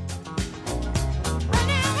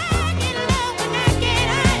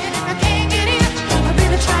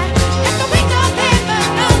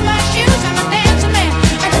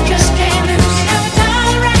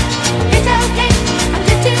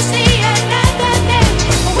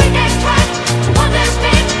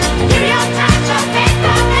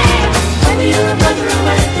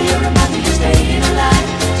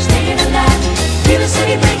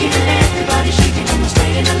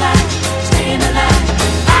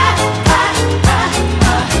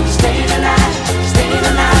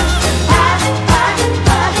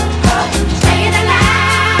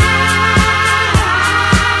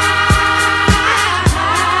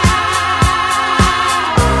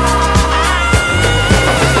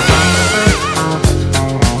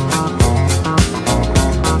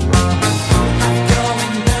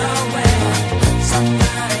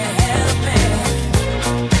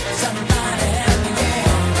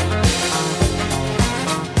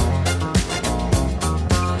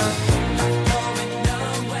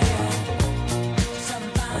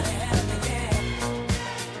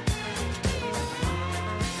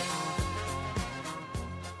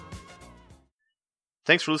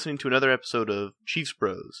 Thanks for listening to another episode of Chiefs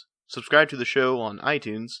Bros. Subscribe to the show on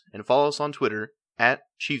iTunes and follow us on Twitter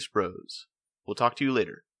 @ChiefsBros. We'll talk to you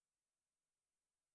later.